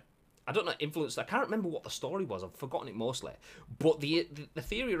 I don't know, influence. I can't remember what the story was. I've forgotten it mostly. But the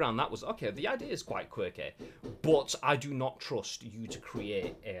theory around that was, okay, the idea is quite quirky, but I do not trust you to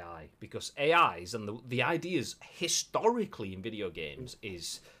create AI, because AIs and the ideas historically in video games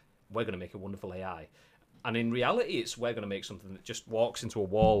is, we're going to make a wonderful AI. And in reality, it's, we're going to make something that just walks into a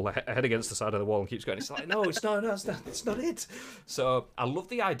wall, head against the side of the wall, and keeps going. It's like, no, it's not it. So I love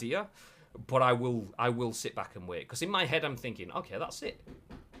the idea, but I will sit back and wait, because in my head I'm thinking, okay, that's it.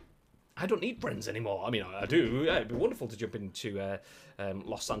 I don't need friends anymore. I mean, I do. Yeah, it'd be wonderful to jump into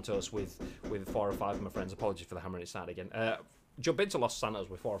Los Santos with 4 or 5 of my friends. Apologies for the hammering it sound again. Jump into Los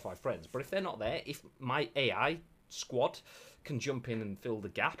Santos with 4 or 5 friends. But if they're not there, if my AI squad can jump in and fill the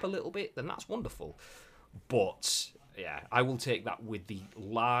gap a little bit, then that's wonderful. But yeah, I will take that with the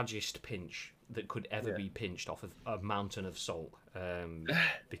largest pinch that could ever be pinched off of a mountain of salt.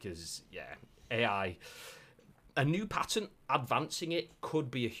 Because yeah, AI. A new patent, advancing it, could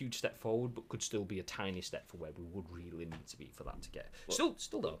be a huge step forward, but could still be a tiny step for where we would really need to be for that to get. Still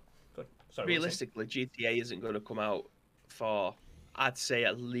though. Good. Sorry, realistically, GTA isn't going to come out for, I'd say,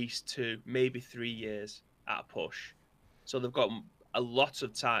 at least 2, maybe 3 years at a push. So they've got a lot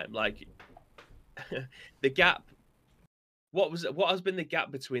of time. Like the gap. What has been the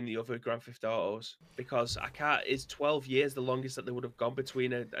gap between the other Grand Theft Autos? Because is 12 years the longest that they would have gone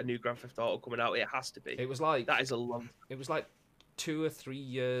between a new Grand Theft Auto coming out? It has to be. It was like, that is a long. It was like 2 or 3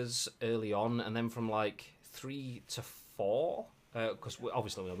 years early on, and then from like 3 to 4. Because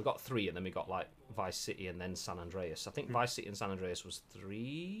obviously we got 3, and then we got like Vice City and then San Andreas. I think Vice City and San Andreas was 3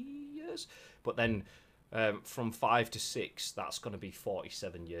 years, but then from 5 to 6, that's going to be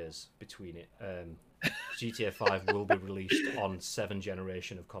 47 years between it. GTA 5 will be released on 7th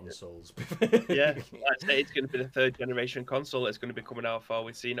generation of consoles. Yeah, I'd say it's going to be the 3rd generation console it's going to be coming out for.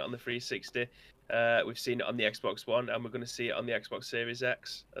 We've seen it on the 360, we've seen it on the Xbox One, and we're going to see it on the Xbox Series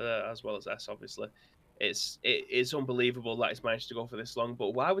X, as well as S, obviously. It's unbelievable that it's managed to go for this long,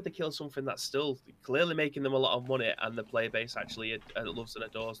 but why would they kill something that's still clearly making them a lot of money, and the player base actually loves and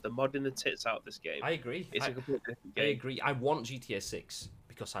adores? They're modding the tits out of this game. I agree. It's a completely different game. I agree. I want GTA 6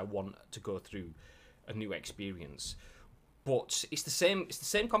 because I want to go through a new experience, but it's the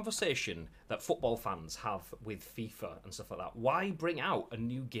same conversation that football fans have with FIFA and stuff like that. Why bring out a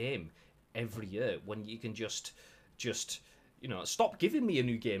new game every year when you can just stop giving me a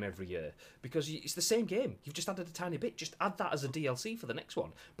new game every year, because it's the same game. You've just added a tiny bit. Just add that as a DLC for the next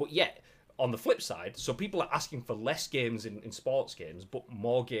one. But yet, on the flip side, so people are asking for less games in sports games, but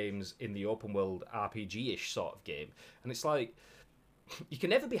more games in the open world RPG-ish sort of game, and it's like, you can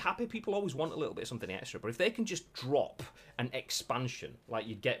never be happy. People always want a little bit of something extra, but if they can just drop an expansion like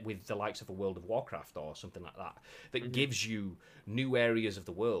you'd get with the likes of a World of Warcraft or something like that, that gives you new areas of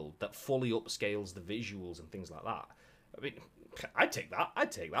the world, that fully upscales the visuals and things like that, I mean, I'd take that.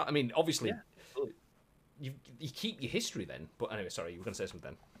 I mean, obviously, you keep your history then. But anyway, sorry, you were going to say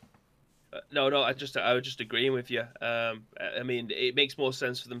something then. No, I was just agreeing with you. I mean, it makes more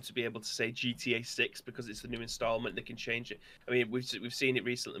sense for them to be able to say GTA 6 because it's the new installment. They can change it. I mean, we've seen it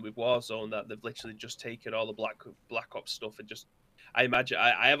recently with Warzone that they've literally just taken all the Black Ops stuff and just I imagine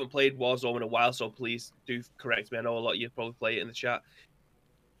I haven't played Warzone in a while, so please do correct me. I know a lot of you probably play it in the chat.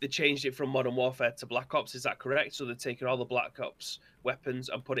 They changed it from Modern Warfare to Black Ops. Is that correct? So they're taking all the Black Ops weapons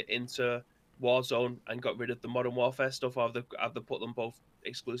and put it into Warzone and got rid of the Modern Warfare stuff, or have they put them both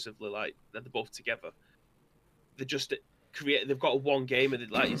exclusively, like they're both together? They just create. They've got one game,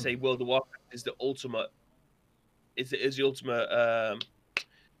 and like you say, World of Warcraft is the ultimate. Is the ultimate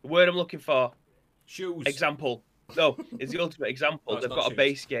the word I'm looking for? Shoes. Example. No, it's the ultimate example. No, it's They've not got shoes. a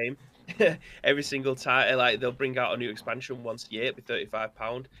base game. Every single time, like they'll bring out a new expansion once a year. It'll be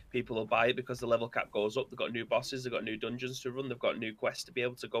 £35. People will buy it because the level cap goes up. They've got new bosses. They've got new dungeons to run. They've got new quests to be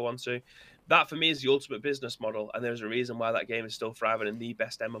able to go on to. That for me is the ultimate business model, and there's a reason why that game is still thriving and the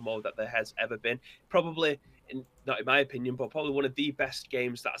best MMO that there has ever been. Probably, not in my opinion, but probably one of the best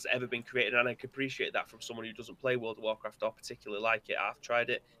games that's ever been created. And I can appreciate that from someone who doesn't play World of Warcraft or particularly like it. I've tried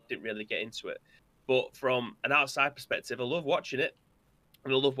it, didn't really get into it. But from an outside perspective, I love watching it,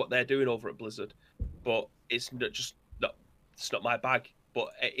 and I love what they're doing over at Blizzard. But it's not my bag. But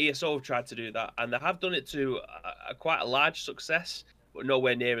ESO have tried to do that, and they have done it to quite a large success, but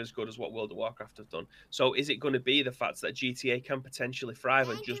nowhere near as good as what World of Warcraft have done. So, is it going to be the fact that GTA can potentially thrive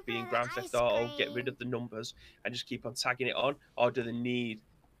on just being Grand Theft Auto, get rid of the numbers, and just keep on tagging it on, or do they need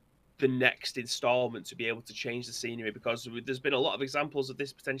the next installment to be able to change the scenery? Because there's been a lot of examples of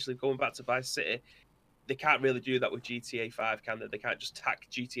this potentially going back to Vice City. They can't really do that with GTA 5, can they? They can't just tack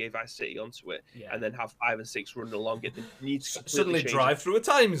GTA Vice City onto it and then have 5 and 6 running along it. They need to suddenly drive through a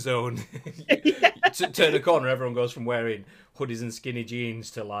time zone. Turn a corner, everyone goes from wearing hoodies and skinny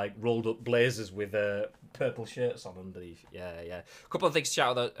jeans to like rolled up blazers with purple shirts on underneath. Yeah. A couple of things to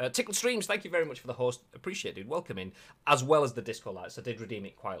shout out. Tickle Streams, thank you very much for the host. Appreciate it, dude. Welcome in. As well as the disco lights. I did redeem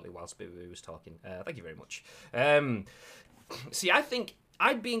it quietly whilst Boo was talking. Thank you very much. See, I think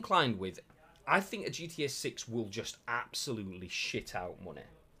I'd be inclined with... I think a GTA 6 will just absolutely shit out money.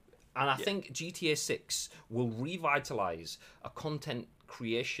 And I think GTA 6 will revitalise a content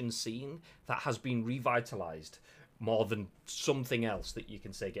creation scene that has been revitalised more than something else that you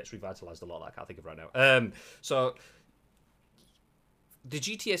can say gets revitalised a lot that I can't think of right now. So the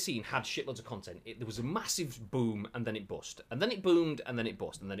GTA scene had shitloads of content. There was a massive boom, and then it bust. And then it boomed, and then it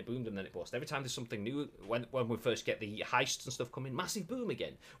bust. And then it boomed, and then it bust. Every time there's something new, when we first get the heists and stuff coming, massive boom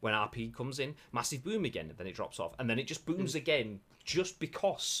again. When RP comes in, massive boom again, and then it drops off. And then it just booms again, just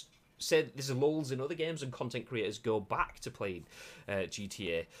because, say, there's lulls in other games, and content creators go back to playing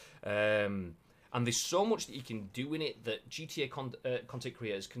GTA. And there's so much that you can do in it that GTA content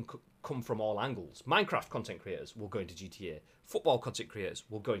creators can come from all angles. Minecraft content creators will go into GTA. Football content creators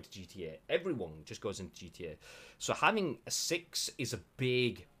will go into GTA. Everyone just goes into GTA. So having a 6 is a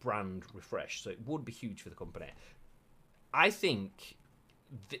big brand refresh. So it would be huge for the company. I think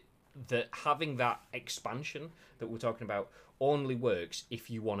that having that expansion that we're talking about only works if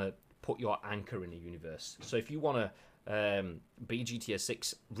you want to put your anchor in a universe. So if you want to be GTA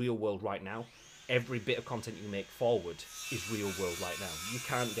 6 real world right now, every bit of content you make forward is real world right now. You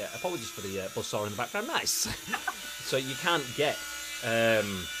can't get... Apologies for the buzzsaw in the background. Nice. So you can't get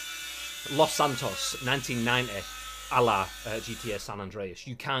Los Santos 1990 a la GTA San Andreas.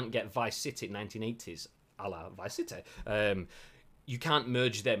 You can't get Vice City 1980s a la Vice City. You can't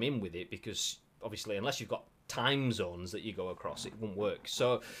merge them in with it because, obviously, unless you've got time zones that you go across, it won't work.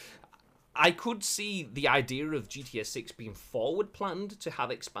 So I could see the idea of GTA 6 being forward planned to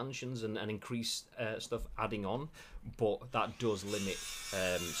have expansions and increase stuff adding on, but that does limit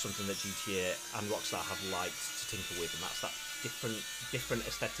something that GTA and Rockstar have liked to tinker with, and that's that different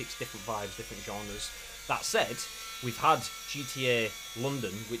aesthetics, different vibes, different genres. That said, we've had GTA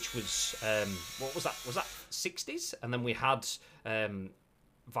London, which was what was that? Was that 60s? And then we had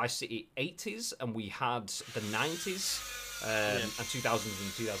Vice City 80s, and we had the 90s. And 2000s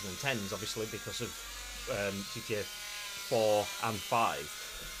and 2010s, obviously, because of GTA 4 and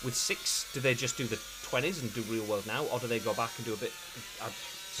 5. With 6, do they just do the 20s and do real world now, or do they go back and do a bit?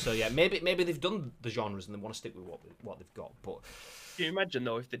 So yeah, maybe they've done the genres and they want to stick with what they've got. But can you imagine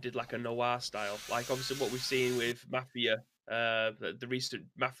though if they did like a noir style, like obviously what we've seen with Mafia, the recent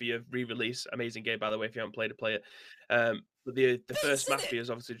Mafia re-release, amazing game by the way. If you haven't played it, play it. But the first Mafia has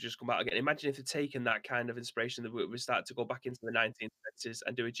obviously just come out again. Imagine if they'd taken that kind of inspiration that we start to go back into the 1920s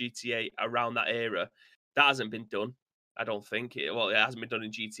and do a GTA around that era. That hasn't been done, I don't think. It hasn't been done in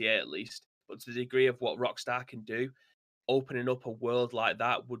GTA at least. But to the degree of what Rockstar can do, opening up a world like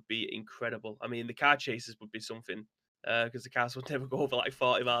that would be incredible. I mean, the car chases would be something because the cars would never go over like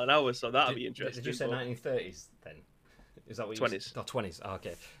 40 miles an hour, so that'd be interesting. Did you say 1930s then? Is that what you 20s? Oh, 20s. Oh,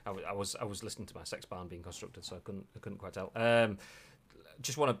 okay. I was listening to my sex barn being constructed, so I couldn't quite tell.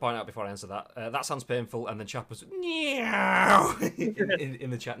 just want to point out before I answer that, that sounds painful, and then Chap was meow in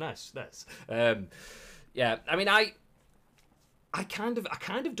the chat. Nice. Yeah, I mean, I kind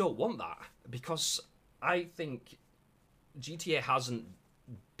of don't want that, because I think GTA hasn't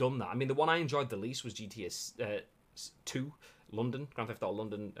done that. I mean, the one I enjoyed the least was GTA 2 London, Grand Theft Auto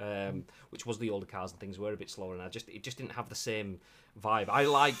London, which was the older cars and things were a bit slower, and it just didn't have the same vibe. I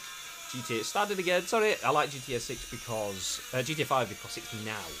like GTA. Started again. Sorry, I like GTA 6 because GTA 5 because it's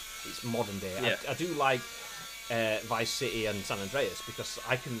now. It's modern day. Yeah. I do like Vice City and San Andreas because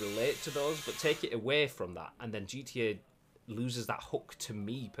I can relate to those, but take it away from that, and then GTA loses that hook to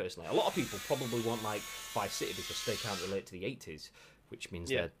me personally. A lot of people probably won't like Vice City because they can't relate to the 80s, which means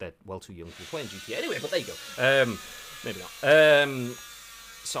they're well too young to be playing GTA anyway. But there you go. Maybe not.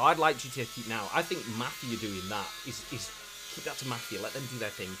 So I'd like GTA to keep now. I think Mafia doing that is keep that to Mafia. Let them do their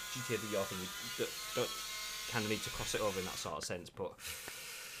thing. GTA do your thing. You don't kind of need to cross it over in that sort of sense. But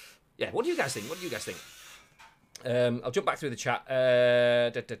yeah, what do you guys think? I'll jump back through the chat.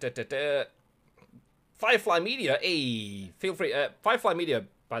 Firefly Media, hey, feel free. Firefly Media,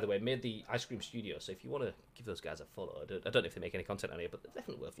 by the way, made the Ice Cream Studio, so if you want to give those guys a follow, I don't know if they make any content on here, but they're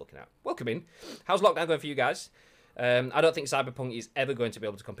definitely worth looking at. Welcome in. How's lockdown going for you guys? I don't think Cyberpunk is ever going to be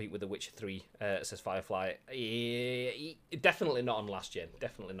able to compete with The Witcher 3, says Firefly. Definitely not on last gen.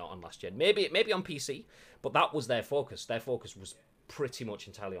 Maybe on PC, but that was their focus. Their focus was pretty much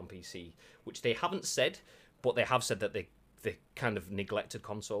entirely on PC, which they haven't said, but they have said that they kind of neglected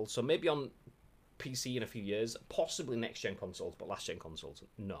consoles. So maybe on PC in a few years, possibly next gen consoles, but last gen consoles,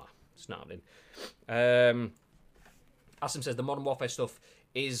 no, it's not happening. Asim says the Modern Warfare stuff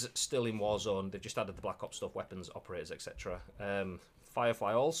is still in Warzone. They've just added the Black Ops stuff, weapons, operators, etc.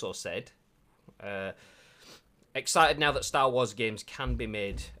 Firefly also said, excited now that Star Wars games can be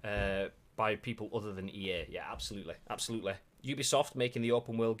made by people other than EA. Yeah, absolutely. Ubisoft making the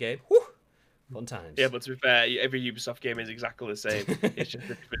open world game. Whew! Fun times. Yeah, but to be fair, every Ubisoft game is exactly the same. It's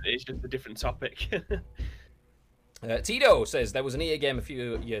just a different topic. Tito says there was an EA game a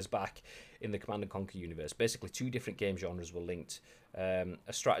few years back in the Command & Conquer universe. Basically, two different game genres were linked. A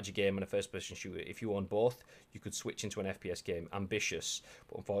strategy game and a first-person shooter. If you owned both, you could switch into an FPS game. Ambitious,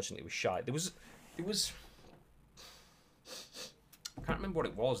 but unfortunately it was shy. There was... I can't remember what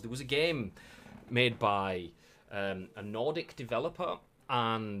it was. There was a game made by a Nordic developer,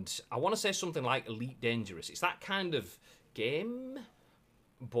 and I want to say something like Elite Dangerous. It's that kind of game,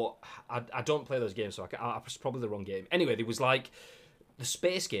 but I don't play those games, so it's probably the wrong game. Anyway, there was like the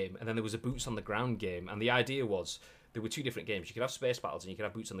space game, and then there was a boots on the ground game, and the idea was there were two different games. You could have space battles and you could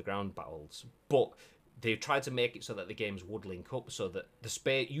have boots on the ground battles, but they tried to make it so that the games would link up, so that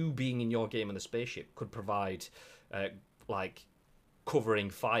you being in your game in the spaceship could provide like covering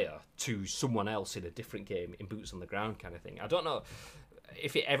fire to someone else in a different game in boots on the ground kind of thing. I don't know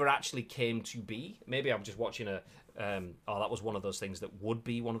if it ever actually came to be. Maybe I'm just watching that was one of those things that would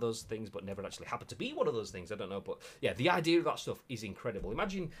be one of those things, but never actually happened to be one of those things. I don't know, but yeah, the idea of that stuff is incredible.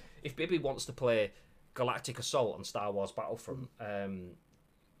 Imagine if Bibby wants to play Galactic Assault on Star Wars Battlefront. I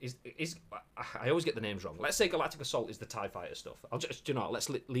always get the names wrong. Let's say Galactic Assault is the TIE Fighter stuff. I'll just, let's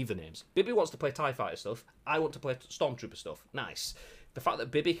leave the names. Bibby wants to play TIE Fighter stuff. I want to play Stormtrooper stuff. Nice. The fact that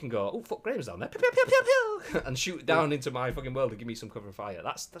Bibby can go, oh, fuck, Graham's down there, pew, pew, pew, pew, pew, and shoot down into my fucking world and give me some cover fire.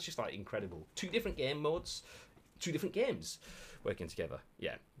 That's just like incredible. Two different game modes, two different games working together.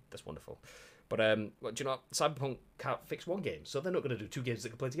 Yeah, that's wonderful. But Cyberpunk can't fix one game, so they're not going to do two games that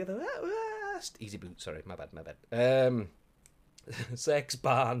can play together. Easy boot. Sorry, my bad. Sex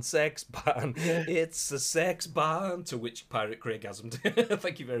ban. It's a sex ban. To which Pirate Craigasmed.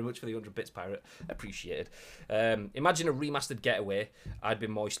 Thank you very much for the 100 bits, Pirate. Appreciated. Imagine a remastered Getaway. I'd be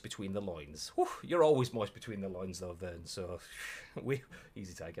moist between the loins. Whew, you're always moist between the loins, though, Vern. So,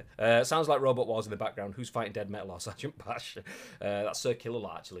 easy, Tiger. Sounds like Robot Wars in the background. Who's fighting Dead Metal or Sergeant Bash? That's Sir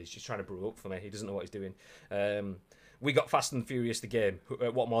Killalot, actually. He's just trying to brew up for me. He doesn't know what he's doing. We got Fast and Furious the game.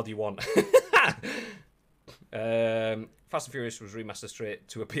 What more do you want? Fast and Furious was remastered straight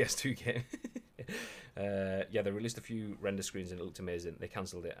to a PS2 game. They released a few render screens and it looked amazing. They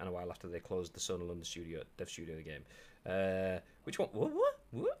cancelled it, and a while after they closed the Sony London dev studio of the game. Which one?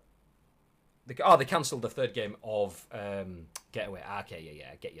 What? They cancelled the third game of Getaway. Okay,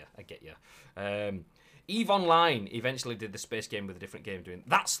 I get you. EVE Online eventually did the space game with a different game doing.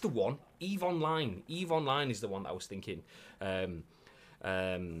 That's the one. EVE Online. EVE Online is the one that I was thinking.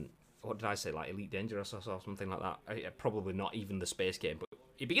 What did I say? Like Elite Dangerous or something like that? Probably not even the space game, but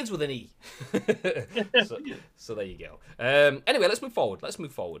it begins with an E. so there you go. Anyway, let's move forward.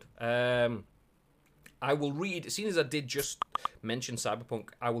 I will read, seeing as I did just mention Cyberpunk,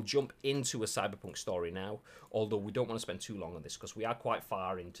 I will jump into a Cyberpunk story now, although we don't want to spend too long on this because we are quite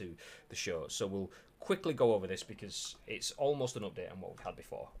far into the show. So we'll quickly go over this because it's almost an update on what we've had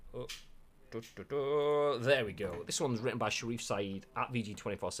before. Oh. There we go. This one's written by Sharif Saeed at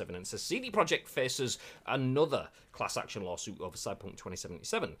VG247 and it says CD Projekt faces another class action lawsuit over Cyberpunk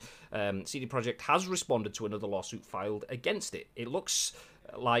 2077. CD Projekt has responded to another lawsuit filed against it. It looks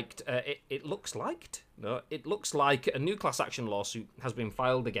like a new class action lawsuit has been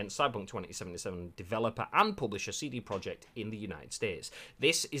filed against Cyberpunk 2077 developer and publisher CD Projekt in the United States.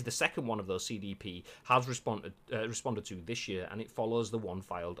 This is the second one of those CDP has responded to this year, and it follows the one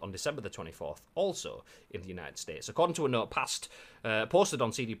filed on December the 24th, also in the United States. According to a note posted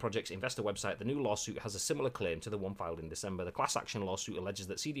on CD Projekt's investor website, the new lawsuit has a similar claim to the one filed in December. The class action lawsuit alleges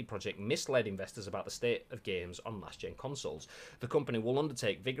that CD Projekt misled investors about the state of games on last-gen consoles. The company will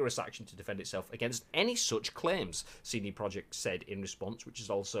undertake vigorous action to defend itself against any such claims, CD Projekt said in response, which is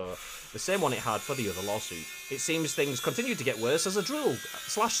also the same one it had for the other lawsuit. It seems things continue to get worse as a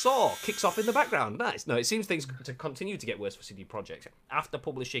drill/saw kicks off in the background. Nice. No, it seems things to continue to get worse for CD Projekt. After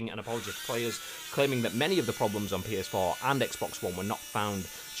publishing an apology to players, claiming that many of the problems on PS4 and Xbox One were not found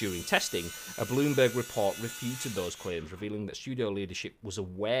during testing, a Bloomberg report refuted those claims, revealing that studio leadership was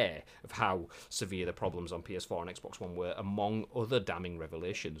aware of how severe the problems on PS4 and Xbox One were, among other damning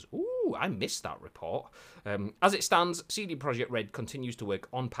revelations. Ooh, I missed that report. As it stands, CD Projekt Red continues to work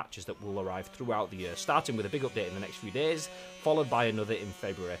on patches that will arrive throughout the year, starting with a big update in the next few days, followed by another in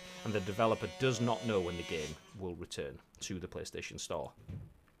February, and the developer does not know when the game will return to the PlayStation Store.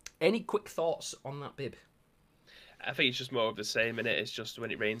 Any quick thoughts on that, Bib? I think it's just more of the same, innit? It's just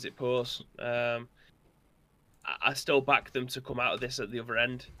when it rains, it pours. I still back them to come out of this at the other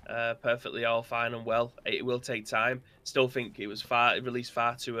end, perfectly all fine and well. It will take time. Still think it was released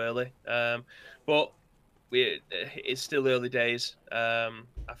far too early, but it's still early days. I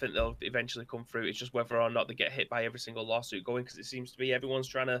think they'll eventually come through. It's just whether or not they get hit by every single lawsuit going, because it seems to be everyone's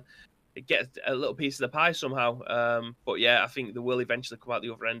trying to get a little piece of the pie somehow. But yeah, I think they will eventually come out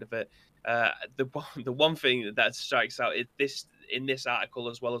the other end of it. The one thing that strikes out is in this article,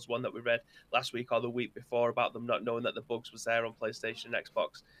 as well as one that we read last week or the week before about them not knowing that the bugs was there on PlayStation and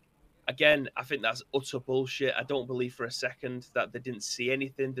Xbox. Again, I think that's utter bullshit. I don't believe for a second that they didn't see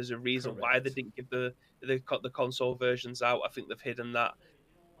anything. There's a reason why they didn't give the console versions out. I think they've hidden that.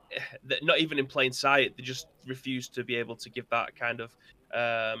 Not even in plain sight. They just refused to be able to give that kind of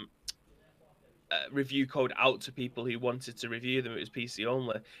review code out to people who wanted to review them. It was PC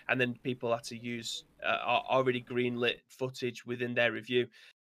only, and then people had to use already greenlit footage within their review.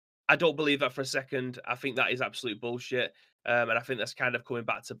 I don't believe that for a second. I think that is absolute bullshit, and I think that's kind of coming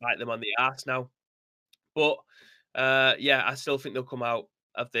back to bite them on the ass now. But yeah, I still think they'll come out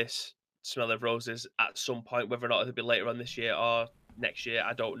of this smell of roses at some point. Whether or not it'll be later on this year or next year,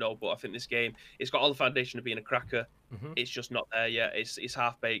 I don't know. But I think this game, it's got all the foundation of being a cracker. Mm-hmm. It's just not there yet. It's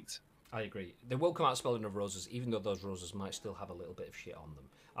half baked. I agree. They will come out smelling of roses, even though those roses might still have a little bit of shit on them.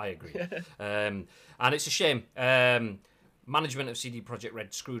 I agree. And it's a shame. Management of CD Projekt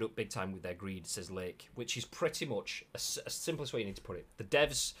Red screwed up big time with their greed, says Lake, which is pretty much a simplest way you need to put it. The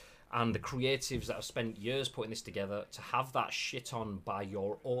devs and the creatives that have spent years putting this together, to have that shit on by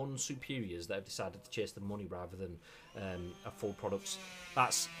your own superiors that have decided to chase the money rather than a full product,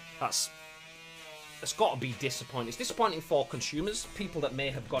 it's got to be disappointing. It's disappointing for consumers, people that may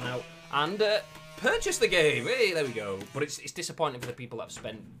have gone out and purchased the game. Hey, there we go. But it's disappointing for the people that have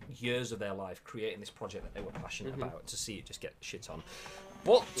spent years of their life creating this project that they were passionate about, to see it just get shit on.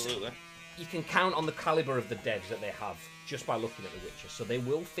 But you can count on the caliber of the devs that they have just by looking at The Witcher. So they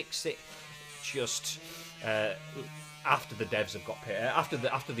will fix it just after the devs have got paid, after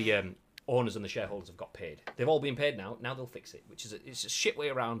the owners and the shareholders have got paid. They've all been paid now. Now they'll fix it, which is it's a shit way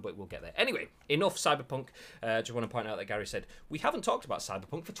around, but we'll get there. Anyway, enough Cyberpunk. Just want to point out that Gary said we haven't talked about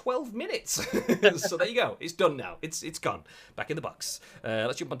Cyberpunk for 12 minutes. So there you go. It's done now. It's gone. Back in the box.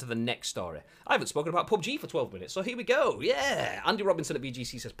 Let's jump on to the next story. I haven't spoken about PUBG for 12 minutes, so here we go. Yeah. Andy Robinson at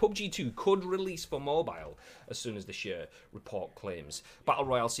BGC says PUBG 2 could release for mobile as soon as this year, report claims. Battle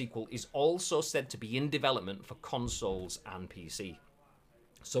Royale sequel is also said to be in development for consoles and PC.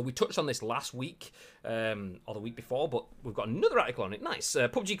 So we touched on this last week, or the week before, but we've got another article on it. Nice.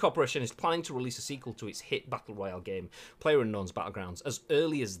 PUBG Corporation is planning to release a sequel to its hit Battle Royale game, PlayerUnknown's Battlegrounds, as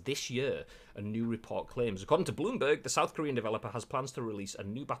early as this year, a new report claims. According to Bloomberg, the South Korean developer has plans to release a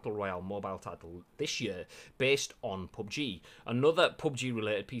new Battle Royale mobile title this year based on PUBG. Another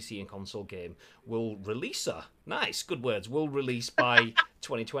PUBG-related PC and console game will release nice, good words, will release by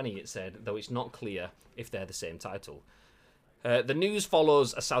 2020, it said, though it's not clear if they're the same title. The news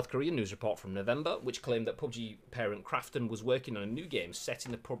follows a South Korean news report from November, which claimed that PUBG parent Krafton was working on a new game set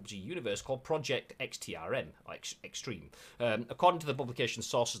in the PUBG universe called Project XTRM, or Extreme. According to the publication's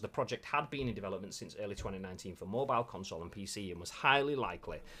sources, the project had been in development since early 2019 for mobile, console, and PC, and was highly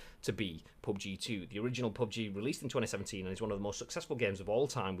likely to be PUBG 2. The original PUBG released in 2017 and is one of the most successful games of all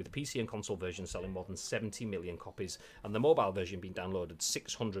time, with the PC and console version selling more than 70 million copies, and the mobile version being downloaded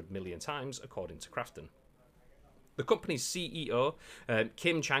 600 million times, according to Krafton. The company's CEO,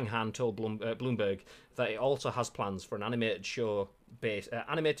 Kim Chang-han, told Bloomberg that it also has plans for an animated show based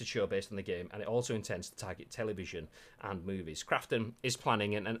on the game, and it also intends to target television and movies. Krafton is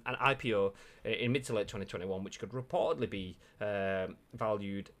planning an IPO in mid to late 2021, which could reportedly be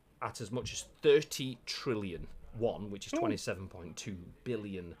valued at as much as 30 trillion won, which is $27.2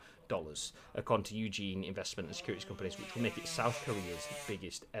 billion, according to Eugene Investment and Securities Companies, which will make it South Korea's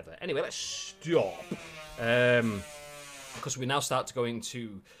biggest ever. Anyway, let's stop. Because we now start to go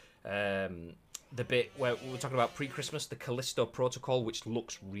into the bit where we're talking about pre-Christmas, the Callisto Protocol, which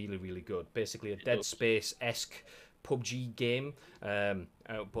looks really, really good. Basically a Dead Space-esque PUBG game,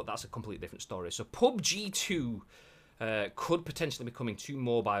 but that's a completely different story. So PUBG 2 could potentially be coming to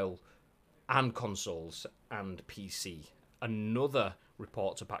mobile and consoles and PC. Another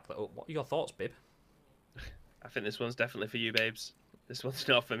report to back that up. What are your thoughts, Bib? I think this one's definitely for you, babes. This one's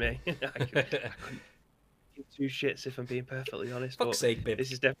not for me. I couldn't give two shits if I'm being perfectly honest. Fuck's sake, Bib.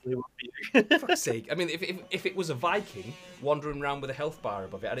 This is definitely one for you. Fuck's sake. I mean, if it was a Viking wandering around with a health bar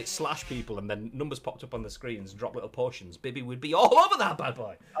above it and it slashed people and then numbers popped up on the screens and dropped little potions, Bibby would be all over that bad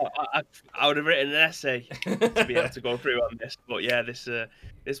boy. I would have written an essay to be able to go through on this. But yeah,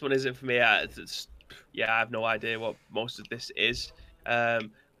 this one isn't for me. I have no idea what most of this is. But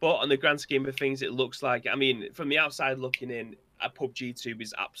on the grand scheme of things, it looks like, I mean, from the outside looking in, a PUBG 2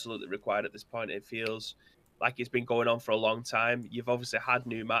 is absolutely required at this point. It feels like it's been going on for a long time. You've obviously had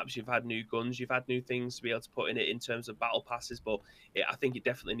new maps, you've had new guns, you've had new things to be able to put in it in terms of battle passes, but I think it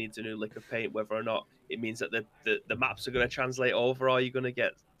definitely needs a new lick of paint, whether or not it means that the maps are going to translate over, or you're going to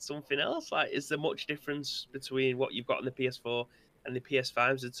get something else. Like, is there much difference between what you've got on the PS4 and the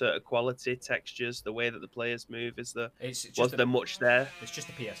PS5s in terms of quality, textures, the way that the players move? Was there much there? It's just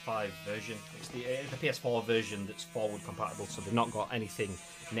the PS5 version. It's the PS4 version that's forward compatible, so they've not got anything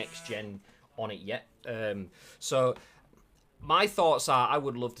next gen on it yet. So my thoughts are, I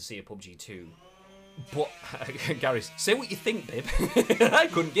would love to see a PUBG 2. But, Gary, say what you think, babe. I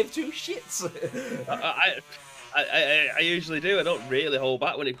couldn't give two shits. I usually do. I don't really hold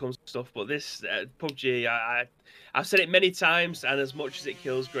back when it comes to stuff, but this PUBG, I've said it many times, and as much as it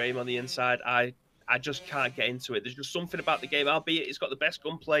kills Graham on the inside, I just can't get into it. There's just something about the game, albeit it's got the best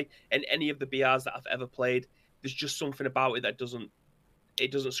gunplay in any of the BRs that I've ever played. There's just something about it that doesn't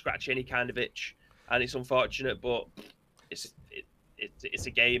scratch any kind of itch, and it's unfortunate, but it's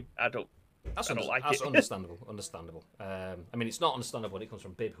a game. I don't like it. That's understandable. I mean, it's not understandable when it comes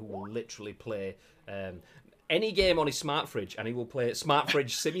from Bib, who will literally play any game on his smart fridge, and he will play Smart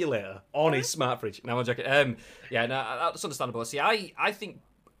Fridge Simulator on his smart fridge. No, I'm joking. Yeah, no, that's understandable. See, I think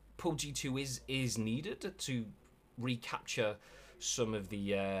PUBG 2 is needed to recapture some of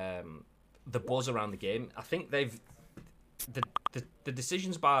the buzz around the game. I think the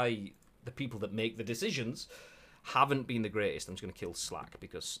decisions by the people that make the decisions haven't been the greatest. I'm just going to kill Slack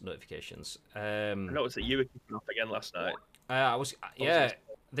because notifications. I noticed that you were kicking off again last night. I was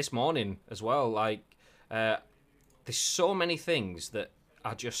this morning as well. Like, there's so many things that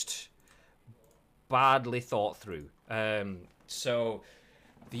are just badly thought through. So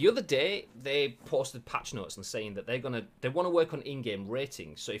the other day they posted patch notes and saying that they want to work on in-game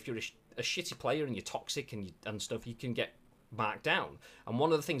ratings. So if you're a shitty player and you're toxic and stuff, you can get marked down. And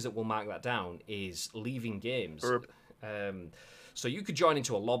one of the things that will mark that down is leaving games. So you could join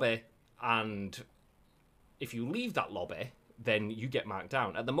into a lobby, and if you leave that lobby, then you get marked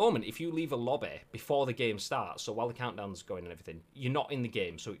down. At the moment, if you leave a lobby before the game starts, so while the countdown's going and everything, you're not in the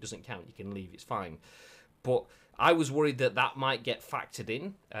game, so it doesn't count. You can leave, it's fine. But I was worried that might get factored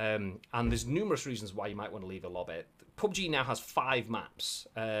in, and there's numerous reasons why you might want to leave a lobby. PUBG now has 5 maps.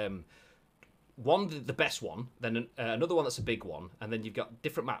 One, the best one, then another one that's a big one, and then you've got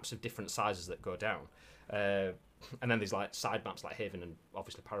different maps of different sizes that go down. And then there's like side maps like Haven and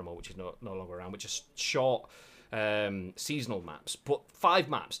obviously Paramore, which is no longer around, which is short seasonal maps. But 5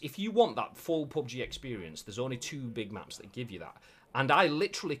 maps. If you want that full PUBG experience, there's only 2 big maps that give you that. And I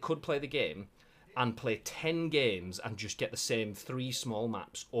literally could play the game and play 10 games and just get the same 3 small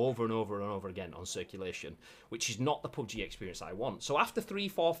maps over and over and over again on circulation, which is not the PUBG experience I want. So after 3,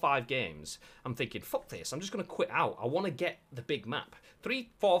 4, 5 games, I'm thinking, fuck this, I'm just going to quit out. I want to get the big map. 3,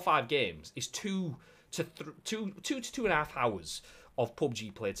 4, 5 games is too to 2.5 hours of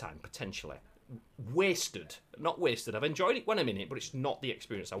PUBG playtime, potentially. Wasted. Not wasted. I've enjoyed it when I'm in it, but it's not the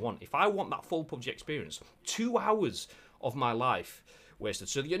experience I want. If I want that full PUBG experience, 2 hours of my life wasted.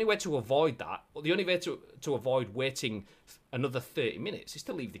 So the only way to avoid that, or the only way to avoid waiting another 30 minutes is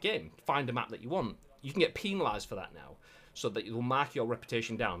to leave the game. Find a map that you want. You can get penalised for that now, so that it will mark your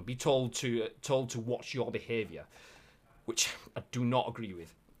reputation down. Be told to watch your behaviour, which I do not agree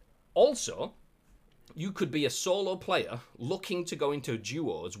with. Also, you could be a solo player looking to go into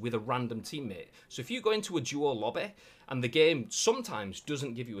duos with a random teammate. So if you go into a duo lobby and the game sometimes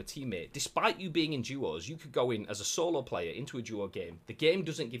doesn't give you a teammate, despite you being in duos, you could go in as a solo player into a duo game. The game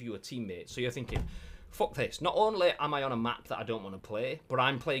doesn't give you a teammate. So you're thinking, fuck this. Not only am I on a map that I don't want to play, but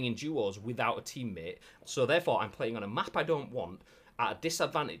I'm playing in duos without a teammate. So therefore, I'm playing on a map I don't want at a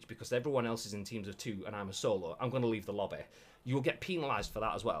disadvantage because everyone else is in teams of 2 and I'm a solo. I'm going to leave the lobby. You'll get penalised for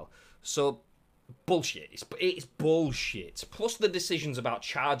that as well. So bullshit. It's bullshit. Plus the decisions about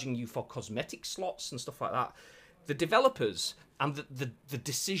charging you for cosmetic slots and stuff like that. The developers and the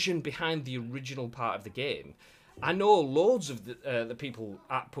decision behind the original part of the game. I know loads of the people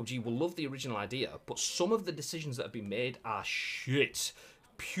at PUBG will love the original idea, but some of the decisions that have been made are shit.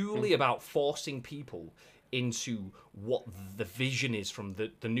 Purely about forcing people into what the vision is from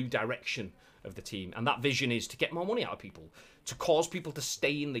the new direction of the team. And that vision is to get more money out of people, to cause people to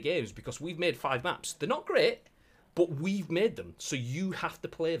stay in the games, because we've made 5 maps. They're not great, but we've made them, so you have to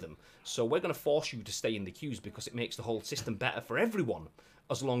play them. So we're going to force you to stay in the queues because it makes the whole system better for everyone,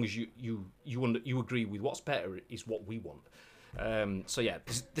 as long as you agree with what's better is what we want. So yeah,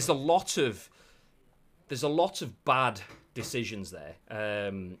 there's a lot of bad decisions there.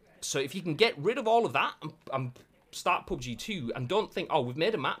 So if you can get rid of all of that and start PUBG 2 and don't think, oh, we've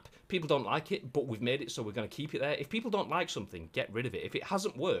made a map, people don't like it, but we've made it, so we're going to keep it there. If people don't like something, get rid of it. If it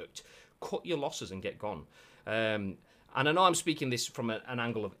hasn't worked, cut your losses and get gone. And I know I'm speaking this from an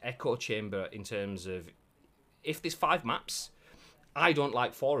angle of echo chamber in terms of if there's 5 maps, I don't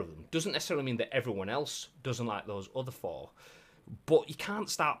like 4 of them. Doesn't necessarily mean that everyone else doesn't like those other 4. But you can't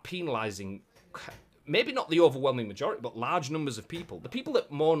start penalising, maybe not the overwhelming majority, but large numbers of people. The people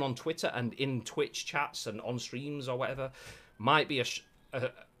that moan on Twitter and in Twitch chats and on streams or whatever might be a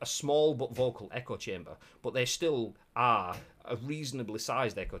small but vocal echo chamber, but they still are a reasonably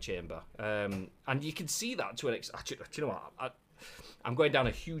sized echo chamber. And you can see that to an extent. Do you know what? I'm going down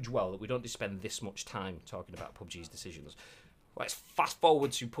a huge well that we don't spend this much time talking about PUBG's decisions. Let's fast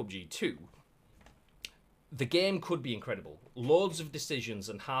forward to PUBG 2. The game could be incredible. Loads of decisions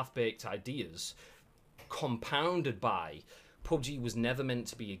and half-baked ideas compounded by PUBG was never meant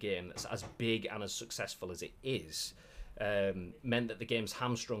to be a game that's as big and as successful as it is. Meant that the game's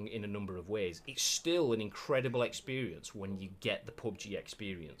hamstrung in a number of ways. It's still an incredible experience when you get the PUBG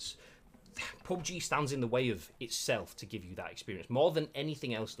experience. PUBG stands in the way of itself to give you that experience more than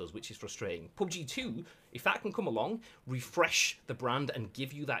anything else does, which is frustrating. PUBG 2, if that can come along, refresh the brand and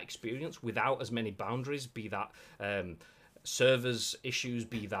give you that experience without as many boundaries, be that servers issues,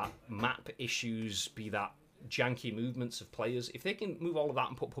 be that map issues, be that janky movements of players. If they can move all of that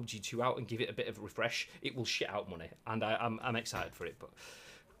and put PUBG 2 out and give it a bit of a refresh, it will shit out money, and I'm excited for it.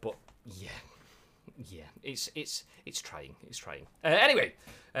 But yeah, it's trying. Anyway,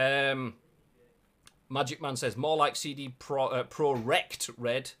 Magic Man says more like CD Pro Rect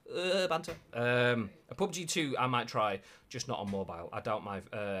Red banter. A PUBG 2 I might try, just not on mobile. I doubt my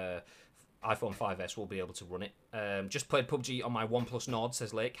iPhone 5S will be able to run it. Just played PUBG on my OnePlus Nord,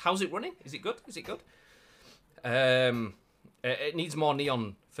 says Lake. How's it running? Is it good? It needs more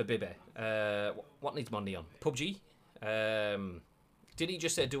neon for Bibby. What needs more neon? PUBG? Did he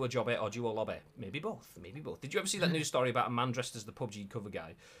just say do a job or duo lobby? Maybe both. Did you ever see that news story about a man dressed as the PUBG cover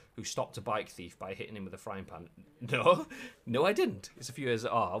guy who stopped a bike thief by hitting him with a frying pan? No, I didn't. It's a few years.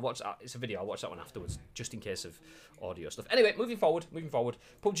 It's a video. I'll watch that one afterwards, just in case of audio stuff. Anyway, moving forward.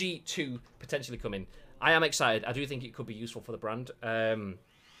 PUBG 2 potentially coming. I am excited. I do think it could be useful for the brand.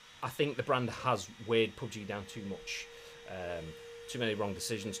 I think the brand has weighed PUBG down too much. Too many wrong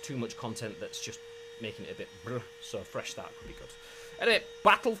decisions, too much content that's just making it a bit brr, so a fresh start could be good. Anyway,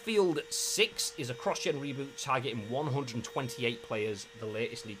 Battlefield 6 is a cross-gen reboot targeting 128 players, the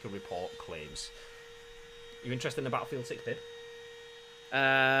latest leaker report claims. You interested in the Battlefield 6, Bib?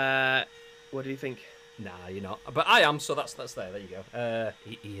 What do you think? Nah, you're not. But I am, so that's there. There you go.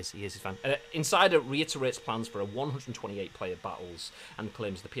 He is his fan. Insider reiterates plans for a 128-player battles and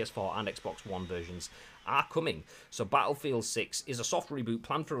claims the PS4 and Xbox One versions are coming. So Battlefield 6 is a soft reboot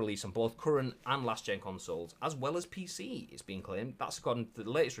planned for release on both current and last-gen consoles, as well as PC, it's being claimed. That's according to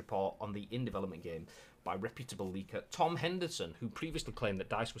the latest report on the in-development game, by reputable leaker Tom Henderson, who previously claimed that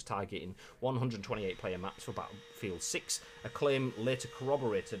DICE was targeting 128-player maps for Battlefield 6, a claim later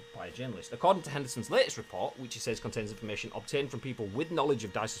corroborated by a journalist. According to Henderson's latest report, which he says contains information obtained from people with knowledge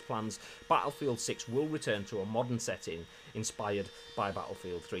of DICE's plans, Battlefield 6 will return to a modern setting inspired by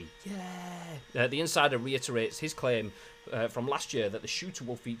Battlefield 3. Yeah! The insider reiterates his claim from last year that the shooter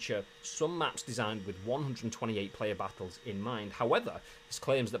will feature some maps designed with 128-player battles in mind. However, his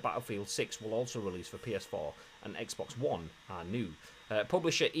claims that Battlefield 6 will also release for PS4 and Xbox One are new.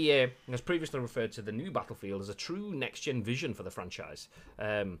 Publisher EA has previously referred to the new Battlefield as a true next-gen vision for the franchise.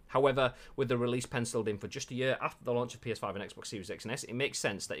 However, with the release penciled in for just a year after the launch of PS5 and Xbox Series X and S, it makes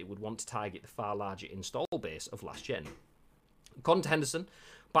sense that it would want to target the far larger install base of last-gen. According to Henderson,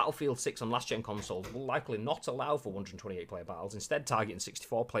 Battlefield 6 on last-gen consoles will likely not allow for 128-player battles, instead targeting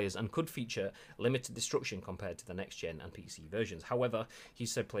 64 players, and could feature limited destruction compared to the next-gen and PC versions. However, he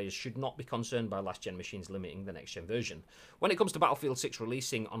said players should not be concerned by last-gen machines limiting the next-gen version. When it comes to Battlefield 6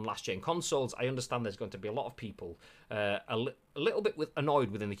 releasing on last-gen consoles, I understand there's going to be a lot of people a little bit annoyed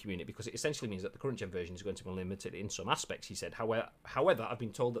within the community, because it essentially means that the current-gen version is going to be limited in some aspects, he said. However, I've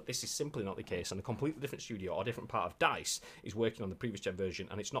been told that this is simply not the case, and a completely different studio or different part of DICE is working on the previous-gen version,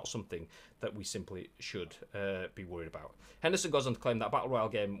 and it's not something that we simply should be worried about. Henderson goes on to claim that a Battle Royale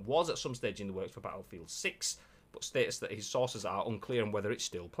game was at some stage in the works for Battlefield 6, but states that his sources are unclear on whether it's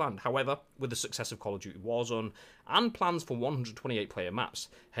still planned. However, with the success of Call of Duty Warzone and plans for 128-player maps,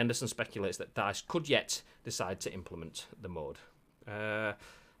 Henderson speculates that DICE could yet decide to implement the mode.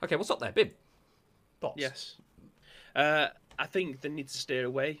 Okay, what's up there, Bib? Thoughts? Yes. I think they need to steer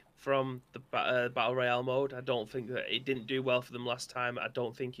away from the Battle Royale mode. I don't think that it didn't do well for them last time. I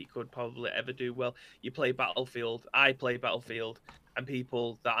don't think it could probably ever do well. You play Battlefield, I play Battlefield, and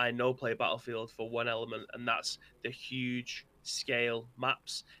people that I know play Battlefield for one element, and that's the huge scale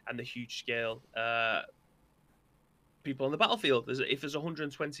maps and the huge scale people on the battlefield. If there's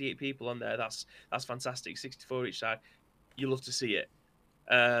 128 people on there, that's fantastic. 64 each side. You love to see it.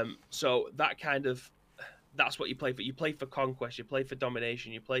 So that's what you play for. You play for conquest, you play for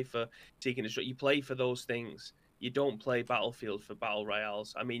domination, you play for seeking destruction, you play for those things. You don't play Battlefield for battle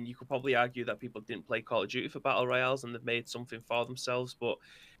royales. I mean, you could probably argue that people didn't play Call of Duty for battle royales and they've made something for themselves, but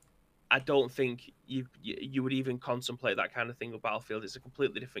I don't think you would even contemplate that kind of thing with Battlefield. It's a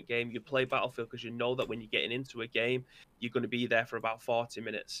completely different game. You play Battlefield because you know that when you're getting into a game, you're going to be there for about 40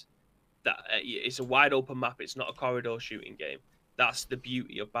 minutes. It's a wide open map. It's not a corridor shooting game. That's the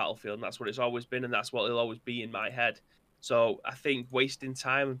beauty of Battlefield, and that's what it's always been, and that's what it'll always be in my head. So I think wasting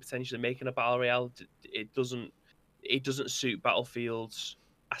time and potentially making a battle royale, it doesn't suit Battlefield's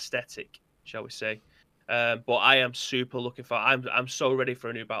aesthetic, shall we say? But I am super looking for. I'm so ready for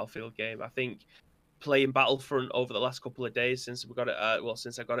a new Battlefield game. I think playing Battlefront over the last couple of days since we got it,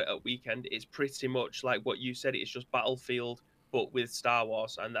 since I got it at weekend, it's pretty much like what you said. It's just Battlefield but with Star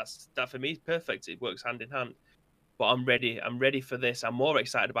Wars, and that for me is perfect. It works hand in hand. But I'm ready. I'm ready for this. I'm more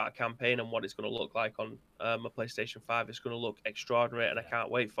excited about a campaign and what it's going to look like on my PlayStation 5. It's going to look extraordinary, and I can't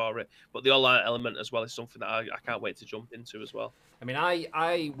wait for it. But the online element as well is something that I can't wait to jump into as well. I mean,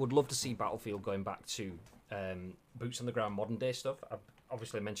 I would love to see Battlefield going back to boots on the ground, modern day stuff. I've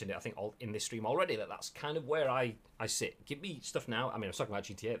obviously mentioned it, I think, all in this stream already, that's kind of where I sit. Give me stuff now. I mean, I was talking about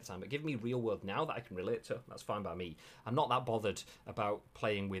GTA at the time, but give me real world now that I can relate to. That's fine by me. I'm not that bothered about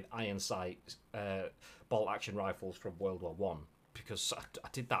playing with iron sight bolt action rifles from World War One, because I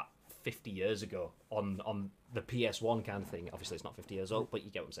did that 50 years ago on the PS1 kind of thing. Obviously, it's not 50 years old, but you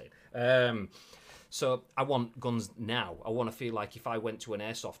get what I'm saying. So I want guns now. I want to feel like if I went to an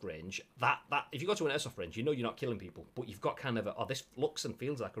airsoft range, that if you go to an airsoft range, you know you're not killing people, but you've got kind of this looks and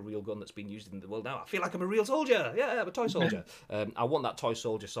feels like a real gun that's being used in the world now. I feel like I'm a real soldier. Yeah, I'm a toy soldier. I want that toy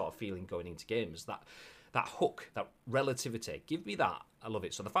soldier sort of feeling going into games. That hook, that relativity. Give me that. I love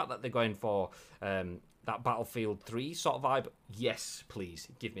it. So the fact that they're going for that Battlefield 3 sort of vibe, yes, please,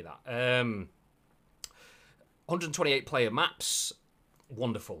 give me that. 128 player maps,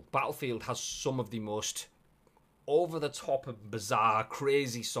 wonderful. Battlefield has some of the most over-the-top and bizarre,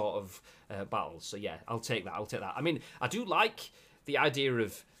 crazy sort of battles. So yeah, I'll take that. I mean, I do like the idea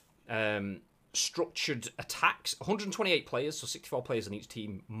of structured attacks. 128 players, so 64 players on each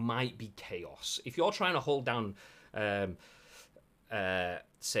team, might be chaos. If you're trying to hold down,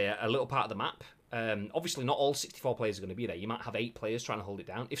 say, a little part of the map, obviously not all 64 players are going to be there. You might have 8 players trying to hold it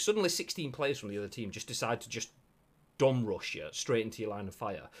down. If suddenly 16 players from the other team just decide to just dumb rush you straight into your line of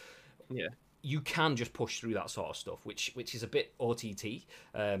fire, yeah, you can just push through that sort of stuff, which is a bit OTT.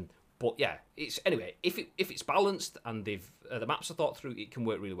 But yeah, it's anyway. If it's balanced and the maps are thought through, it can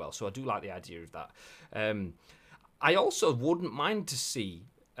work really well. So I do like the idea of that. I also wouldn't mind to see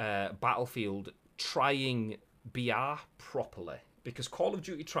Battlefield trying BR properly, because Call of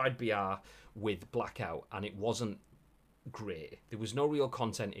Duty tried BR with Blackout and it wasn't great. There was no real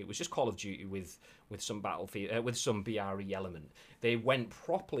content. It was just Call of Duty with some Battlefield with some BRE element. They went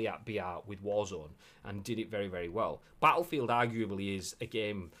properly at BR with Warzone and did it very, very well. Battlefield arguably is a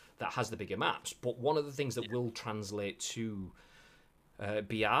game that has the bigger maps, but one of the things that will translate to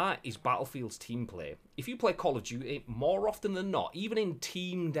BR is Battlefield's team play. If you play Call of Duty, more often than not, even in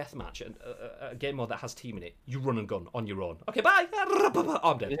team deathmatch, a game mode that has team in it, you run and gun on your own. Okay, bye.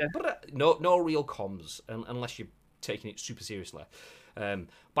 I'm dead. Yeah. No real comms unless you're taking it super seriously.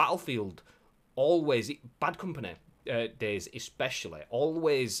 Battlefield always, Bad Company days especially,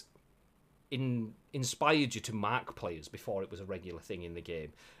 always inspired you to mark players before it was a regular thing in the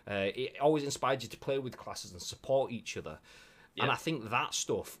game. It always inspired you to play with classes and support each other. Yeah. And I think that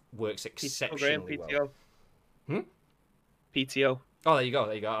stuff works exceptionally well. PTO. Oh, there you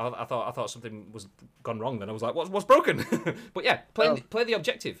go. I thought something was gone wrong. Then I was like, what's broken? But yeah, play the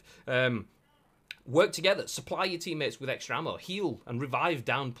objective. Work together. Supply your teammates with extra ammo. Heal and revive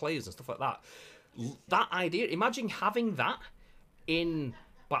down players and stuff like that. That idea. Imagine having that in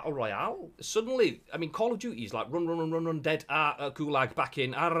Battle Royale. Suddenly, I mean, Call of Duty is like run, dead. Gulag back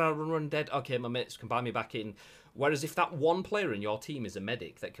in. Run, dead. Okay, my mates can buy me back in. Whereas if that one player in your team is a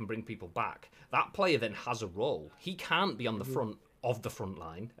medic that can bring people back, that player then has a role. He can't be on the front of the front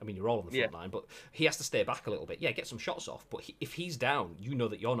line. I mean, you're all on the front line, but he has to stay back a little bit. Yeah, get some shots off. But if he's down, you know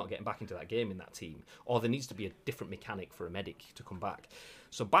that you're not getting back into that game in that team. Or there needs to be a different mechanic for a medic to come back.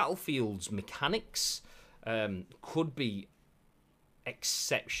 So Battlefield's mechanics could be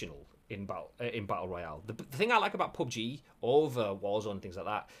exceptional in Battle Royale. The thing I like about PUBG over Warzone and things like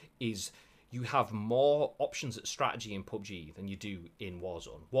that is you have more options at strategy in PUBG than you do in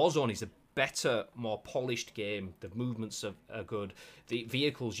Warzone. Warzone is a better, more polished game. The movements are good. The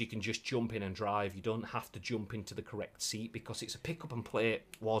vehicles you can just jump in and drive. You don't have to jump into the correct seat because it's a pick up and play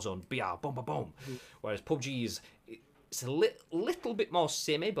Warzone. BR, boom, boom, boom. Whereas PUBG it's a little bit more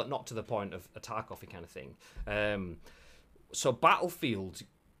simmy, but not to the point of a Tarkov kind of thing. So Battlefield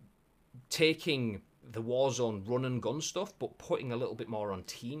taking the Warzone run and gun stuff, but putting a little bit more on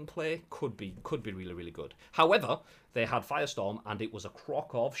team play could be really, really good. However, they had Firestorm and it was a crock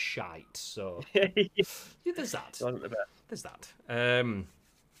of shite. So yeah, there's that. There's that.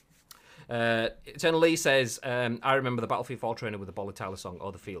 Eternal Lee says, I remember the Battlefield 4 trailer with the Bolly Tyler song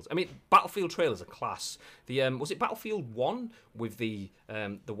or the Fields. I mean, Battlefield trailers are class. The was it Battlefield 1 with the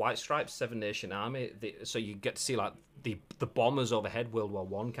White Stripes 7 Nation Army? So you get to see like the bombers overhead, World War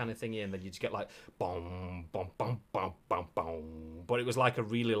One kind of thingy, and then you just get like boom, boom, boom, boom, boom, boom. But it was like a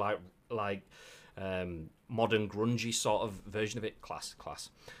really like modern grungy sort of version of it. Class.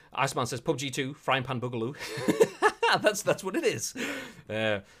 Iceman says PUBG 2 Frying Pan Boogaloo. That's what it is.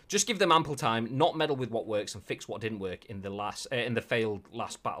 Just give them ample time, not meddle with what works and fix what didn't work in the failed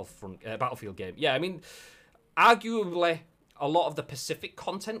last Battlefield game. Yeah, I mean, arguably a lot of the Pacific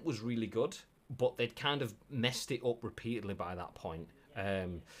content was really good, but they'd kind of messed it up repeatedly by that point.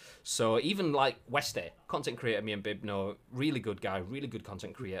 So even like Westy, content creator, me and Bib know, really good guy, really good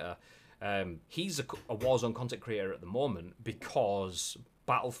content creator. He's a Warzone content creator at the moment because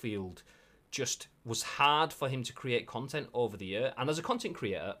Battlefield just was hard for him to create content over the year. And as a content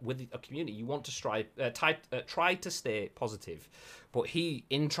creator with a community, you want to try to stay positive. But he,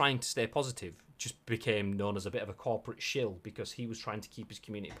 in trying to stay positive, just became known as a bit of a corporate shill because he was trying to keep his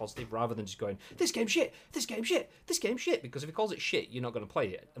community positive rather than just going, this game's shit, this game's shit, this game's shit. Because if he calls it shit, you're not going to play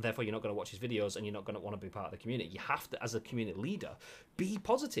it. And therefore, you're not going to watch his videos and you're not going to want to be part of the community. You have to, as a community leader, be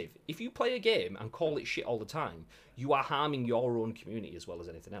positive. If you play a game and call it shit all the time, you are harming your own community as well as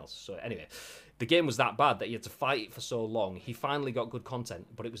anything else. So anyway, the game was that bad that he had to fight it for so long. He finally got good content,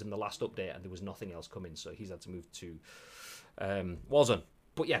 but it was in the last update and there was nothing else coming. So he's had to move to Warzone.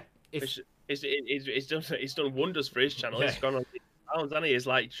 But yeah, He's done wonders for his channel. Yeah. He's gone on pounds, hasn't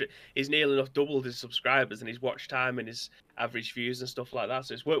he? He's nearly enough doubled his subscribers and his watch time and his average views and stuff like that.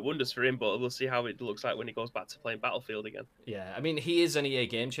 So it's worked wonders for him, but we'll see how it looks like when he goes back to playing Battlefield again. Yeah, I mean, he is an EA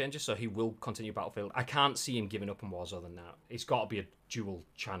game changer, so he will continue Battlefield. I can't see him giving up on Warzone now. It's got to be a dual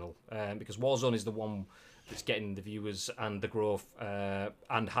channel because Warzone is the one that's getting the viewers and the growth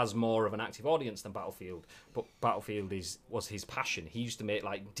and has more of an active audience than Battlefield. But Battlefield was his passion. He used to make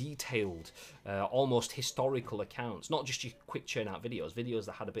like detailed, almost historical accounts, not just your quick churn out videos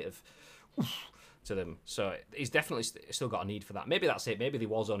that had a bit of to them. So he's definitely still got a need for that. Maybe that's it. Maybe the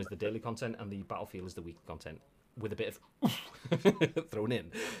Warzone is the daily content and the Battlefield is the weekly content with a bit of thrown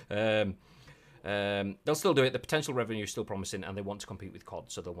in. They'll still do it. The potential revenue is still promising, and they want to compete with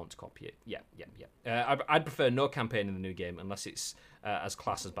COD, so they'll want to copy it. Yeah. I'd prefer no campaign in the new game unless it's as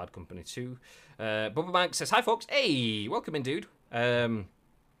class as Bad Company 2. Bubba Bank says, "Hi folks, hey, welcome in, dude."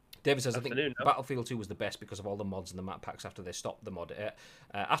 David says, "I think Battlefield 2 was the best because of all the mods and the map packs after they stopped the mod.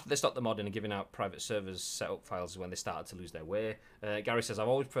 After they stopped the modding and giving out private servers setup files is when they started to lose their way." Gary says, "I've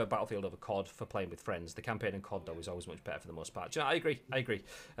always preferred Battlefield over COD for playing with friends. The campaign in COD, though, is always much better for the most part." Do you know, I agree.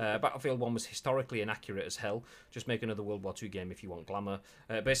 Battlefield 1 was historically inaccurate as hell. Just make another World War II game if you want glamour.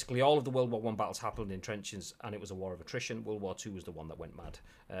 Basically, all of the World War I battles happened in trenches, and it was a war of attrition. World War II was the one that went mad.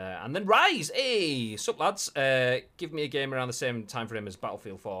 And then Rise, hey, sup lads? Give me a game around the same time frame as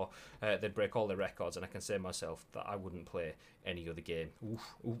Battlefield 4. They'd break all their records, and I can say myself that I wouldn't play any other game.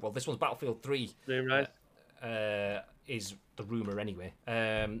 Well, this one's Battlefield 3. Right. Is the rumour anyway.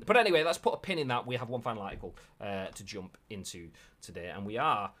 But anyway, let's put a pin in that. We have one final article to jump into today, and we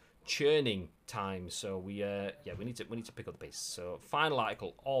are churning time. So we need to pick up the pace. So final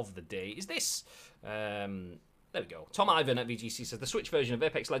article of the day is this. There we go. Tom Ivan at VGC says the Switch version of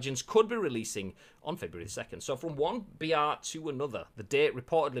Apex Legends could be releasing on February 2nd. So from one BR to another, the date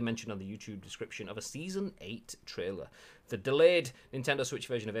reportedly mentioned on the YouTube description of a Season 8 trailer. The delayed Nintendo Switch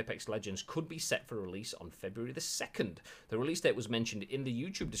version of Apex Legends could be set for release on February the 2nd. The release date was mentioned in the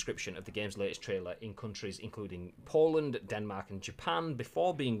YouTube description of the game's latest trailer in countries including Poland, Denmark and Japan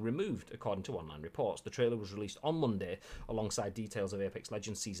before being removed, according to online reports. The trailer was released on Monday alongside details of Apex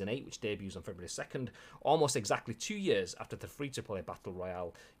Legends Season 8, which debuts on February 2nd, almost exactly 2 years after the free-to-play Battle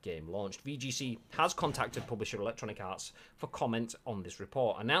Royale game launched. VGC has contacted publisher Electronic Arts for comment on this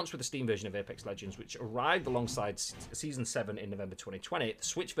report. Announced with the Steam version of Apex Legends, which arrived alongside Season 7 in November 2020, the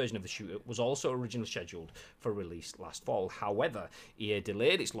Switch version of the shooter was also originally scheduled for release last fall. However, EA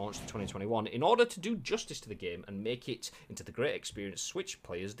delayed its launch to 2021 in order to do justice to the game and make it into the great experience Switch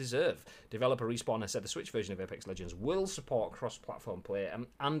players deserve. Developer Respawn has said the Switch version of Apex Legends will support cross-platform play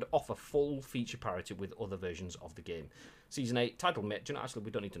and offer full feature parity with other versions of the game. Season 8, title mate, actually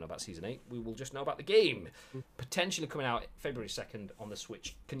we don't need to know about Season 8, we will just know about the game. Potentially coming out February 2nd on the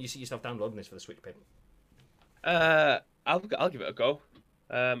Switch. Can you see yourself downloading this for the Switch, Pip? I'll give it a go.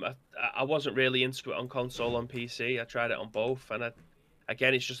 I wasn't really into it on console, on PC. I tried it on both, and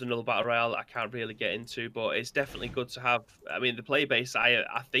again, it's just another battle royale that I can't really get into. But it's definitely good to have. I mean, the play base I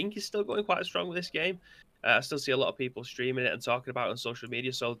think is still going quite strong with this game. I still see a lot of people streaming it and talking about it on social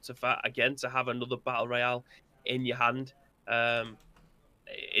media. So to have another battle royale in your hand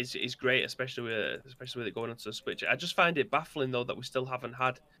is great, especially with it going onto the Switch. I just find it baffling though that we still haven't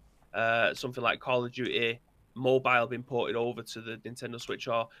had something like Call of Duty Mobile being ported over to the Nintendo Switch,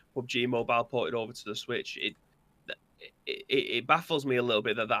 or PUBG Mobile ported over to the Switch. It baffles me a little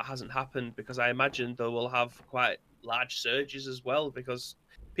bit that hasn't happened, because I imagine they will have quite large surges as well, because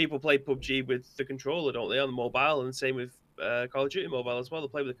people play PUBG with the controller, don't they, on the mobile, and same with Call of Duty Mobile as well. They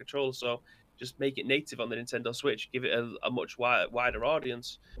play with the controller, so just make it native on the Nintendo Switch, give it a much wider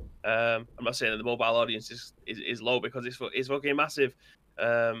audience. I'm not saying that the mobile audience is low, because it's fucking massive.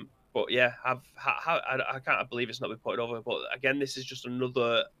 But yeah, I can't believe it's not been put over. But again, this is just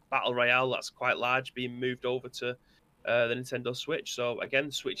another battle royale that's quite large being moved over to the Nintendo Switch. So again,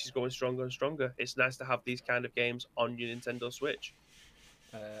 Switch is going stronger and stronger. It's nice to have these kind of games on your Nintendo Switch.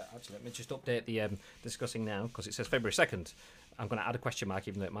 Actually, let me just update the discussing now, because it says February 2nd. I'm going to add a question mark,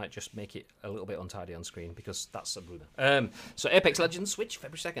 even though it might just make it a little bit untidy on screen, because that's a rumour. So Apex Legends Switch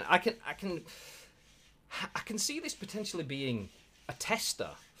February 2nd. I can see this potentially being a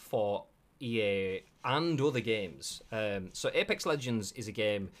tester for EA and other games. So Apex Legends is a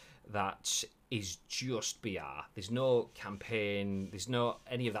game that is just BR. There's no campaign, there's no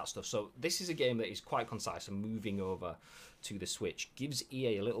any of that stuff. So this is a game that is quite concise, and moving over to the Switch gives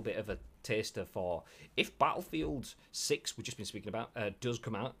EA a little bit of a taster for if Battlefield 6, we've just been speaking about, does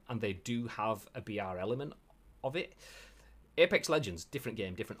come out and they do have a BR element of it. Apex Legends, different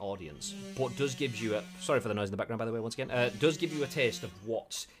game, different audience, but does give you a... Sorry for the noise in the background, by the way, once again. Does give you a taste of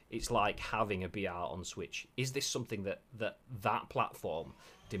what it's like having a BR on Switch. Is this something that platform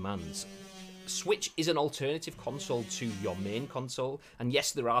demands? Switch is an alternative console to your main console, and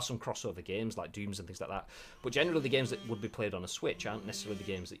yes, there are some crossover games like Dooms and things like that, but generally the games that would be played on a Switch aren't necessarily the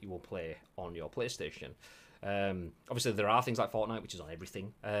games that you will play on your PlayStation. Obviously there are things like Fortnite, which is on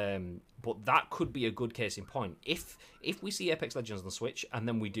everything, but that could be a good case in point. If we see Apex Legends on the Switch, and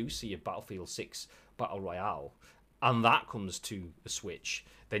then we do see a Battlefield 6 Battle Royale, and that comes to the Switch,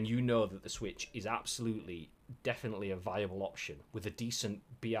 then you know that the Switch is absolutely, definitely a viable option with a decent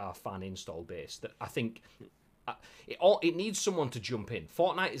BR fan install base. That I think it needs someone to jump in.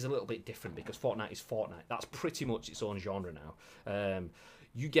 Fortnite is a little bit different, because Fortnite is Fortnite. That's pretty much its own genre now.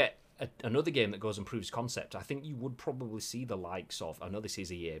 You get another game that goes and proves concept, I think you would probably see the likes of, I know this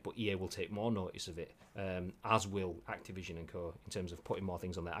is EA, but EA will take more notice of it, as will Activision and Co. in terms of putting more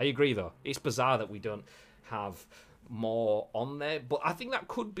things on there. I agree, though. It's bizarre that we don't have more on there, but I think that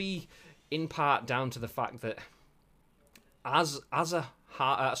could be in part down to the fact that as a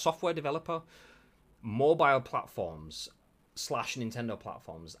software developer, mobile platforms / Nintendo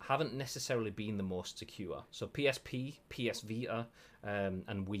platforms haven't necessarily been the most secure. So PSP, PS Vita,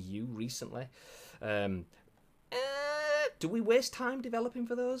 and Wii U recently. Do we waste time developing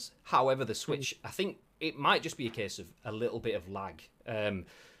for those? However, the Switch, I think it might just be a case of a little bit of lag.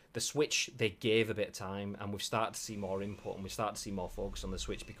 The Switch, they gave a bit of time, and we've started to see more input, and we start to see more focus on the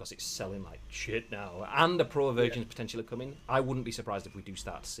Switch because it's selling like shit now. And the Pro version is potentially coming. I wouldn't be surprised if we do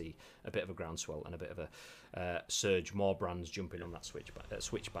start to see a bit of a groundswell and a bit of a surge, more brands jumping on that Switch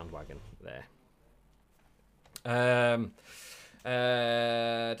bandwagon there. McGregor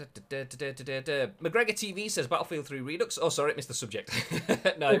TV says Battlefield 3 Redux. Oh, sorry, it missed the subject.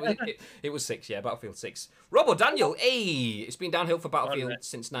 No, it was 6, yeah, Battlefield 6. Robo Daniel, hey! It's been downhill for Battlefield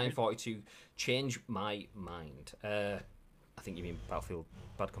since 942. Change my mind. I think you mean Battlefield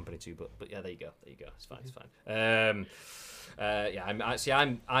Bad Company 2, but yeah, there you go. It's fine. Yeah, I'm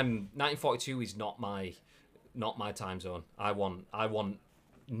 1942 is not my time zone. I want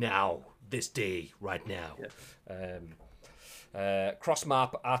now, this day, right now. Yeah. Cross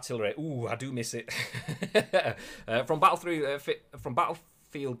map artillery. Ooh, I do miss it. From Battlefield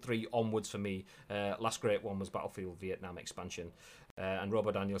 3 onwards for me, last great one was Battlefield Vietnam expansion. And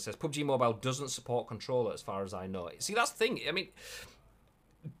Robo Daniel says PUBG Mobile doesn't support controller as far as I know. See, that's the thing. I mean,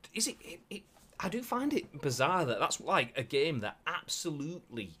 is it I do find it bizarre that that's like a game that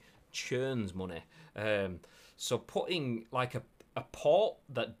absolutely churns money. So putting like a port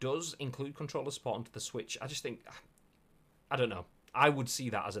that does include controller support onto the Switch, I just think, I don't know. I would see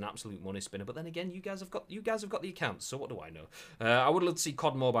that as an absolute money spinner, but then again, you guys have got the accounts, so what do I know? I would love to see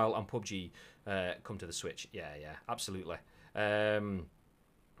COD Mobile and PUBG come to the Switch. Yeah, absolutely.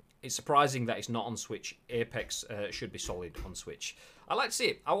 It's surprising that it's not on Switch. Apex should be solid on Switch. I like to see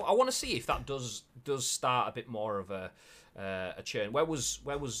it. I want to see if that does start a bit more of a churn. Where was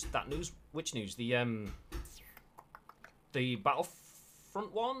that news? Which news? The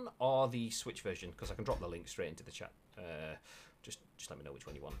Battlefront one or the Switch version? Because I can drop the link straight into the chat. Just let me know which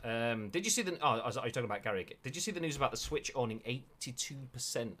one you want. Did you see the? Oh, are you talking about Gary? Did you see the news about the Switch owning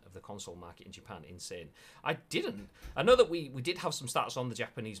 82% of the console market in Japan? Insane. I didn't. I know that we did have some stats on the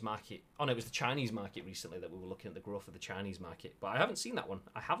Japanese market. Oh no, it was the Chinese market recently that we were looking at the growth of the Chinese market, but I haven't seen that one.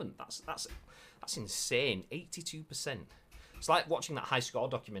 I haven't. That's insane. 82%. It's like watching that High Score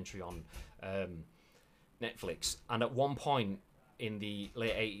documentary on Netflix, and at one point in the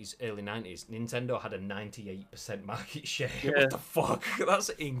late 80s, early 90s, Nintendo had a 98% market share. Yeah. What the fuck? That's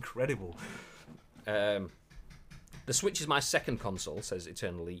incredible. The Switch is my second console, says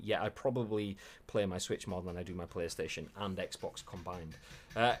Eternally. Yeah, I probably play my Switch more than I do my PlayStation and Xbox combined.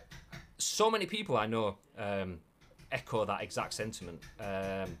 So many people I know echo that exact sentiment.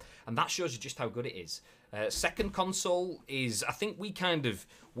 And that shows you just how good it is. Second console is, I think we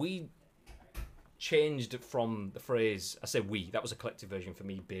changed from the phrase, I say we, that was a collective version for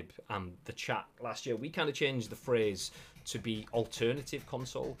me, Bib, and the chat last year. We kind of changed the phrase to be alternative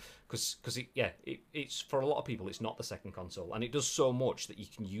console because it's for a lot of people it's not the second console, and it does so much that you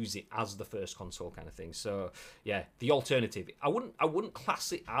can use it as the first console kind of thing. So yeah, the alternative. I wouldn't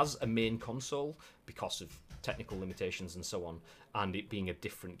class it as a main console because of technical limitations and so on, and it being a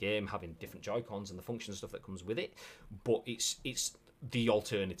different game, having different Joy-Cons and the function stuff that comes with it. But it's the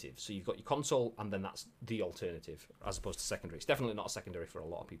alternative. So you've got your console, and then that's the alternative, as opposed to secondary. It's definitely not a secondary for a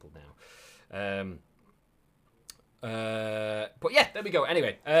lot of people now. But yeah, there we go.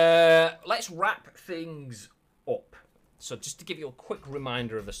 Anyway, let's wrap things up. So just to give you a quick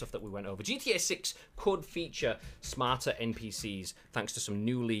reminder of the stuff that we went over. GTA 6 could feature smarter NPCs thanks to some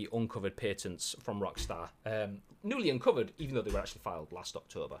newly uncovered patents from Rockstar. Newly uncovered, even though they were actually filed last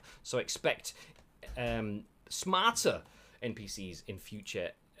October. So expect smarter NPCs in future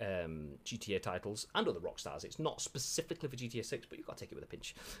GTA titles and other Rockstars. It's not specifically for GTA 6, but you've got to take it with a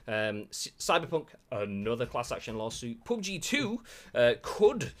pinch. Cyberpunk, another class action lawsuit. PUBG 2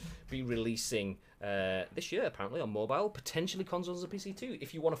 could be releasing this year, apparently, on mobile, potentially consoles and PC too.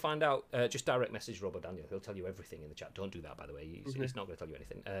 If you want to find out, just direct message Robo Daniel. He'll tell you everything in the chat. Don't do that, by the way. He's not going to tell you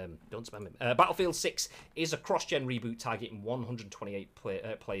anything. Don't spam him. Battlefield 6 is a cross-gen reboot targeting 128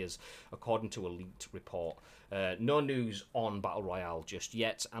 players, according to a leaked report. No news on Battle Royale just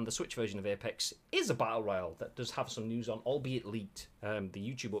yet, and the Switch version of Apex is a Battle Royale that does have some news on, albeit leaked. The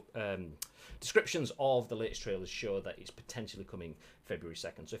YouTube descriptions of the latest trailers show that it's potentially coming February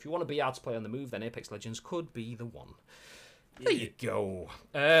 2nd. So if you want to be able to play on the move, then Apex Legends could be the one. There you go.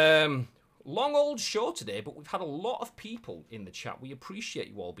 Long old show today, but we've had a lot of people in the chat. We appreciate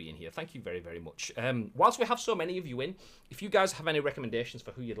you all being here. Thank you very, very much. Whilst we have so many of you in, if you guys have any recommendations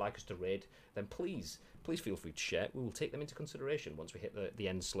for who you'd like us to raid, then please feel free to share. We will take them into consideration once we hit the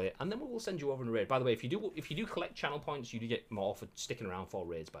end slate, and then we will send you over a raid. By the way, if you do collect channel points, you do get more for sticking around for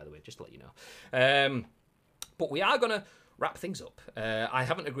raids, by the way, just to let you know. But we are going to wrap things up. I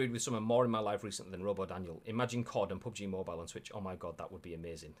haven't agreed with someone more in my life recently than Robo Daniel. Imagine COD and PUBG Mobile on Switch. Oh my god, that would be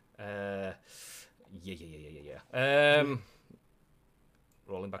amazing. Yeah.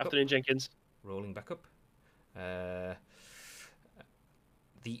 Rolling back Afternoon, up. Jenkins. Rolling back up.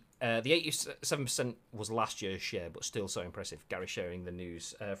 The 87% was last year's share, but still so impressive. Gary sharing the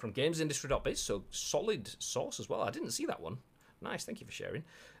news from GamesIndustry.biz, so solid source as well. I didn't see that one. Nice, thank you for sharing.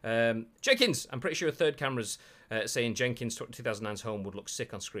 Jenkins, I'm pretty sure a third camera's saying Jenkins 2009's home would look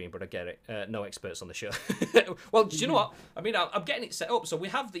sick on screen, but I get it. No experts on the show. Well, do you know what? I mean, I'm getting it set up. So we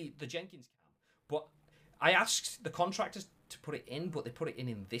have the Jenkins cam, but I asked the contractors to put it in, but they put it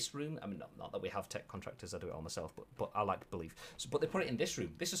in this room. I mean, not that we have tech contractors, I do it all myself, but I like to believe. So, but they put it in this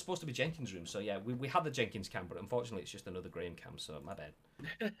room. This is supposed to be Jenkins' room, so yeah, we had the Jenkins cam, but unfortunately it's just another Graham cam, so my bad.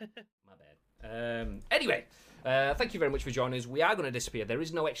 My bad. Anyway, thank you very much for joining us. We are going to disappear. There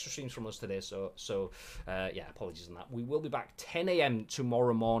is no extra streams from us today, so yeah, apologies on that. We will be back 10 a.m.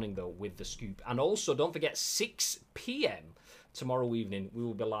 tomorrow morning, though, with the scoop. And also, don't forget, 6 p.m. tomorrow evening, we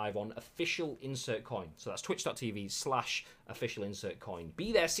will be live on Official Insert Coin. So that's twitch.tv/Official Insert Coin.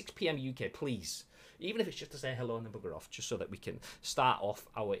 Be there 6 p.m. UK, please. Even if it's just to say hello and then bugger off, just so that we can start off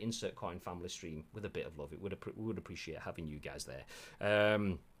our Insert Coin family stream with a bit of love. We would appreciate having you guys there.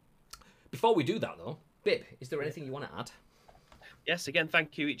 Before we do that, though, Bib, is there anything you want to add? Yes, again,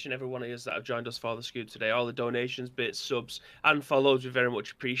 thank you each and every one of us that have joined us for the scoop today. All the donations, bits, subs, and follows, we very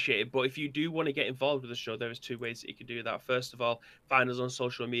much appreciate it. But if you do want to get involved with the show, there is 2 ways that you can do that. First of all, find us on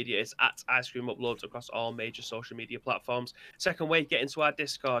social media. It's at Ice Cream Uploads across all major social media platforms. Second way, get into our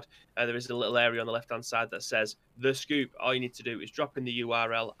Discord. There is a little area on the left-hand side that says The Scoop. All you need to do is drop in the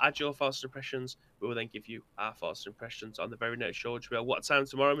URL, add your thoughts and impressions. We will then give you our thoughts and impressions on the very next show. What time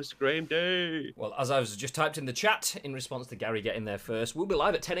tomorrow, Mr. Graham? Day. Well, as I was just typed in the chat in response to Gary getting there first, we'll be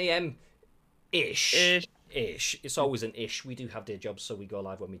live at 10 a.m. Ish. It's always an ish. We do have day jobs, so we go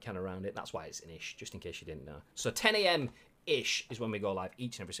live when we can around it. That's why it's an ish, just in case you didn't know. So 10 a.m. ish is when we go live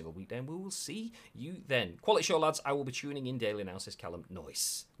each and every single weekday, and we will see you then. Quality show, lads. I will be tuning in daily now, says Callum.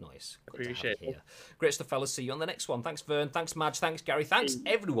 Nice. Appreciate it. Here. Great stuff, fellas. See you on the next one. Thanks, Vern. Thanks, Madge. Thanks, Gary. Thanks,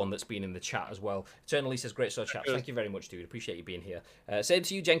 everyone that's been in the chat as well. Eternally says, great show, chaps. Thank you very much, dude. Appreciate you being here. Same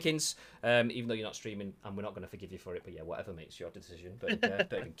to you, Jenkins. Even though you're not streaming, and we're not going to forgive you for it, but yeah, whatever makes your decision. Don't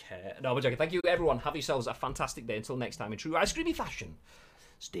even care. No, but joking. Thank you, everyone. Have yourselves a fantastic day. Until next time, in true ice creamy fashion,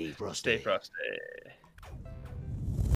 stay frosty. Stay frosty.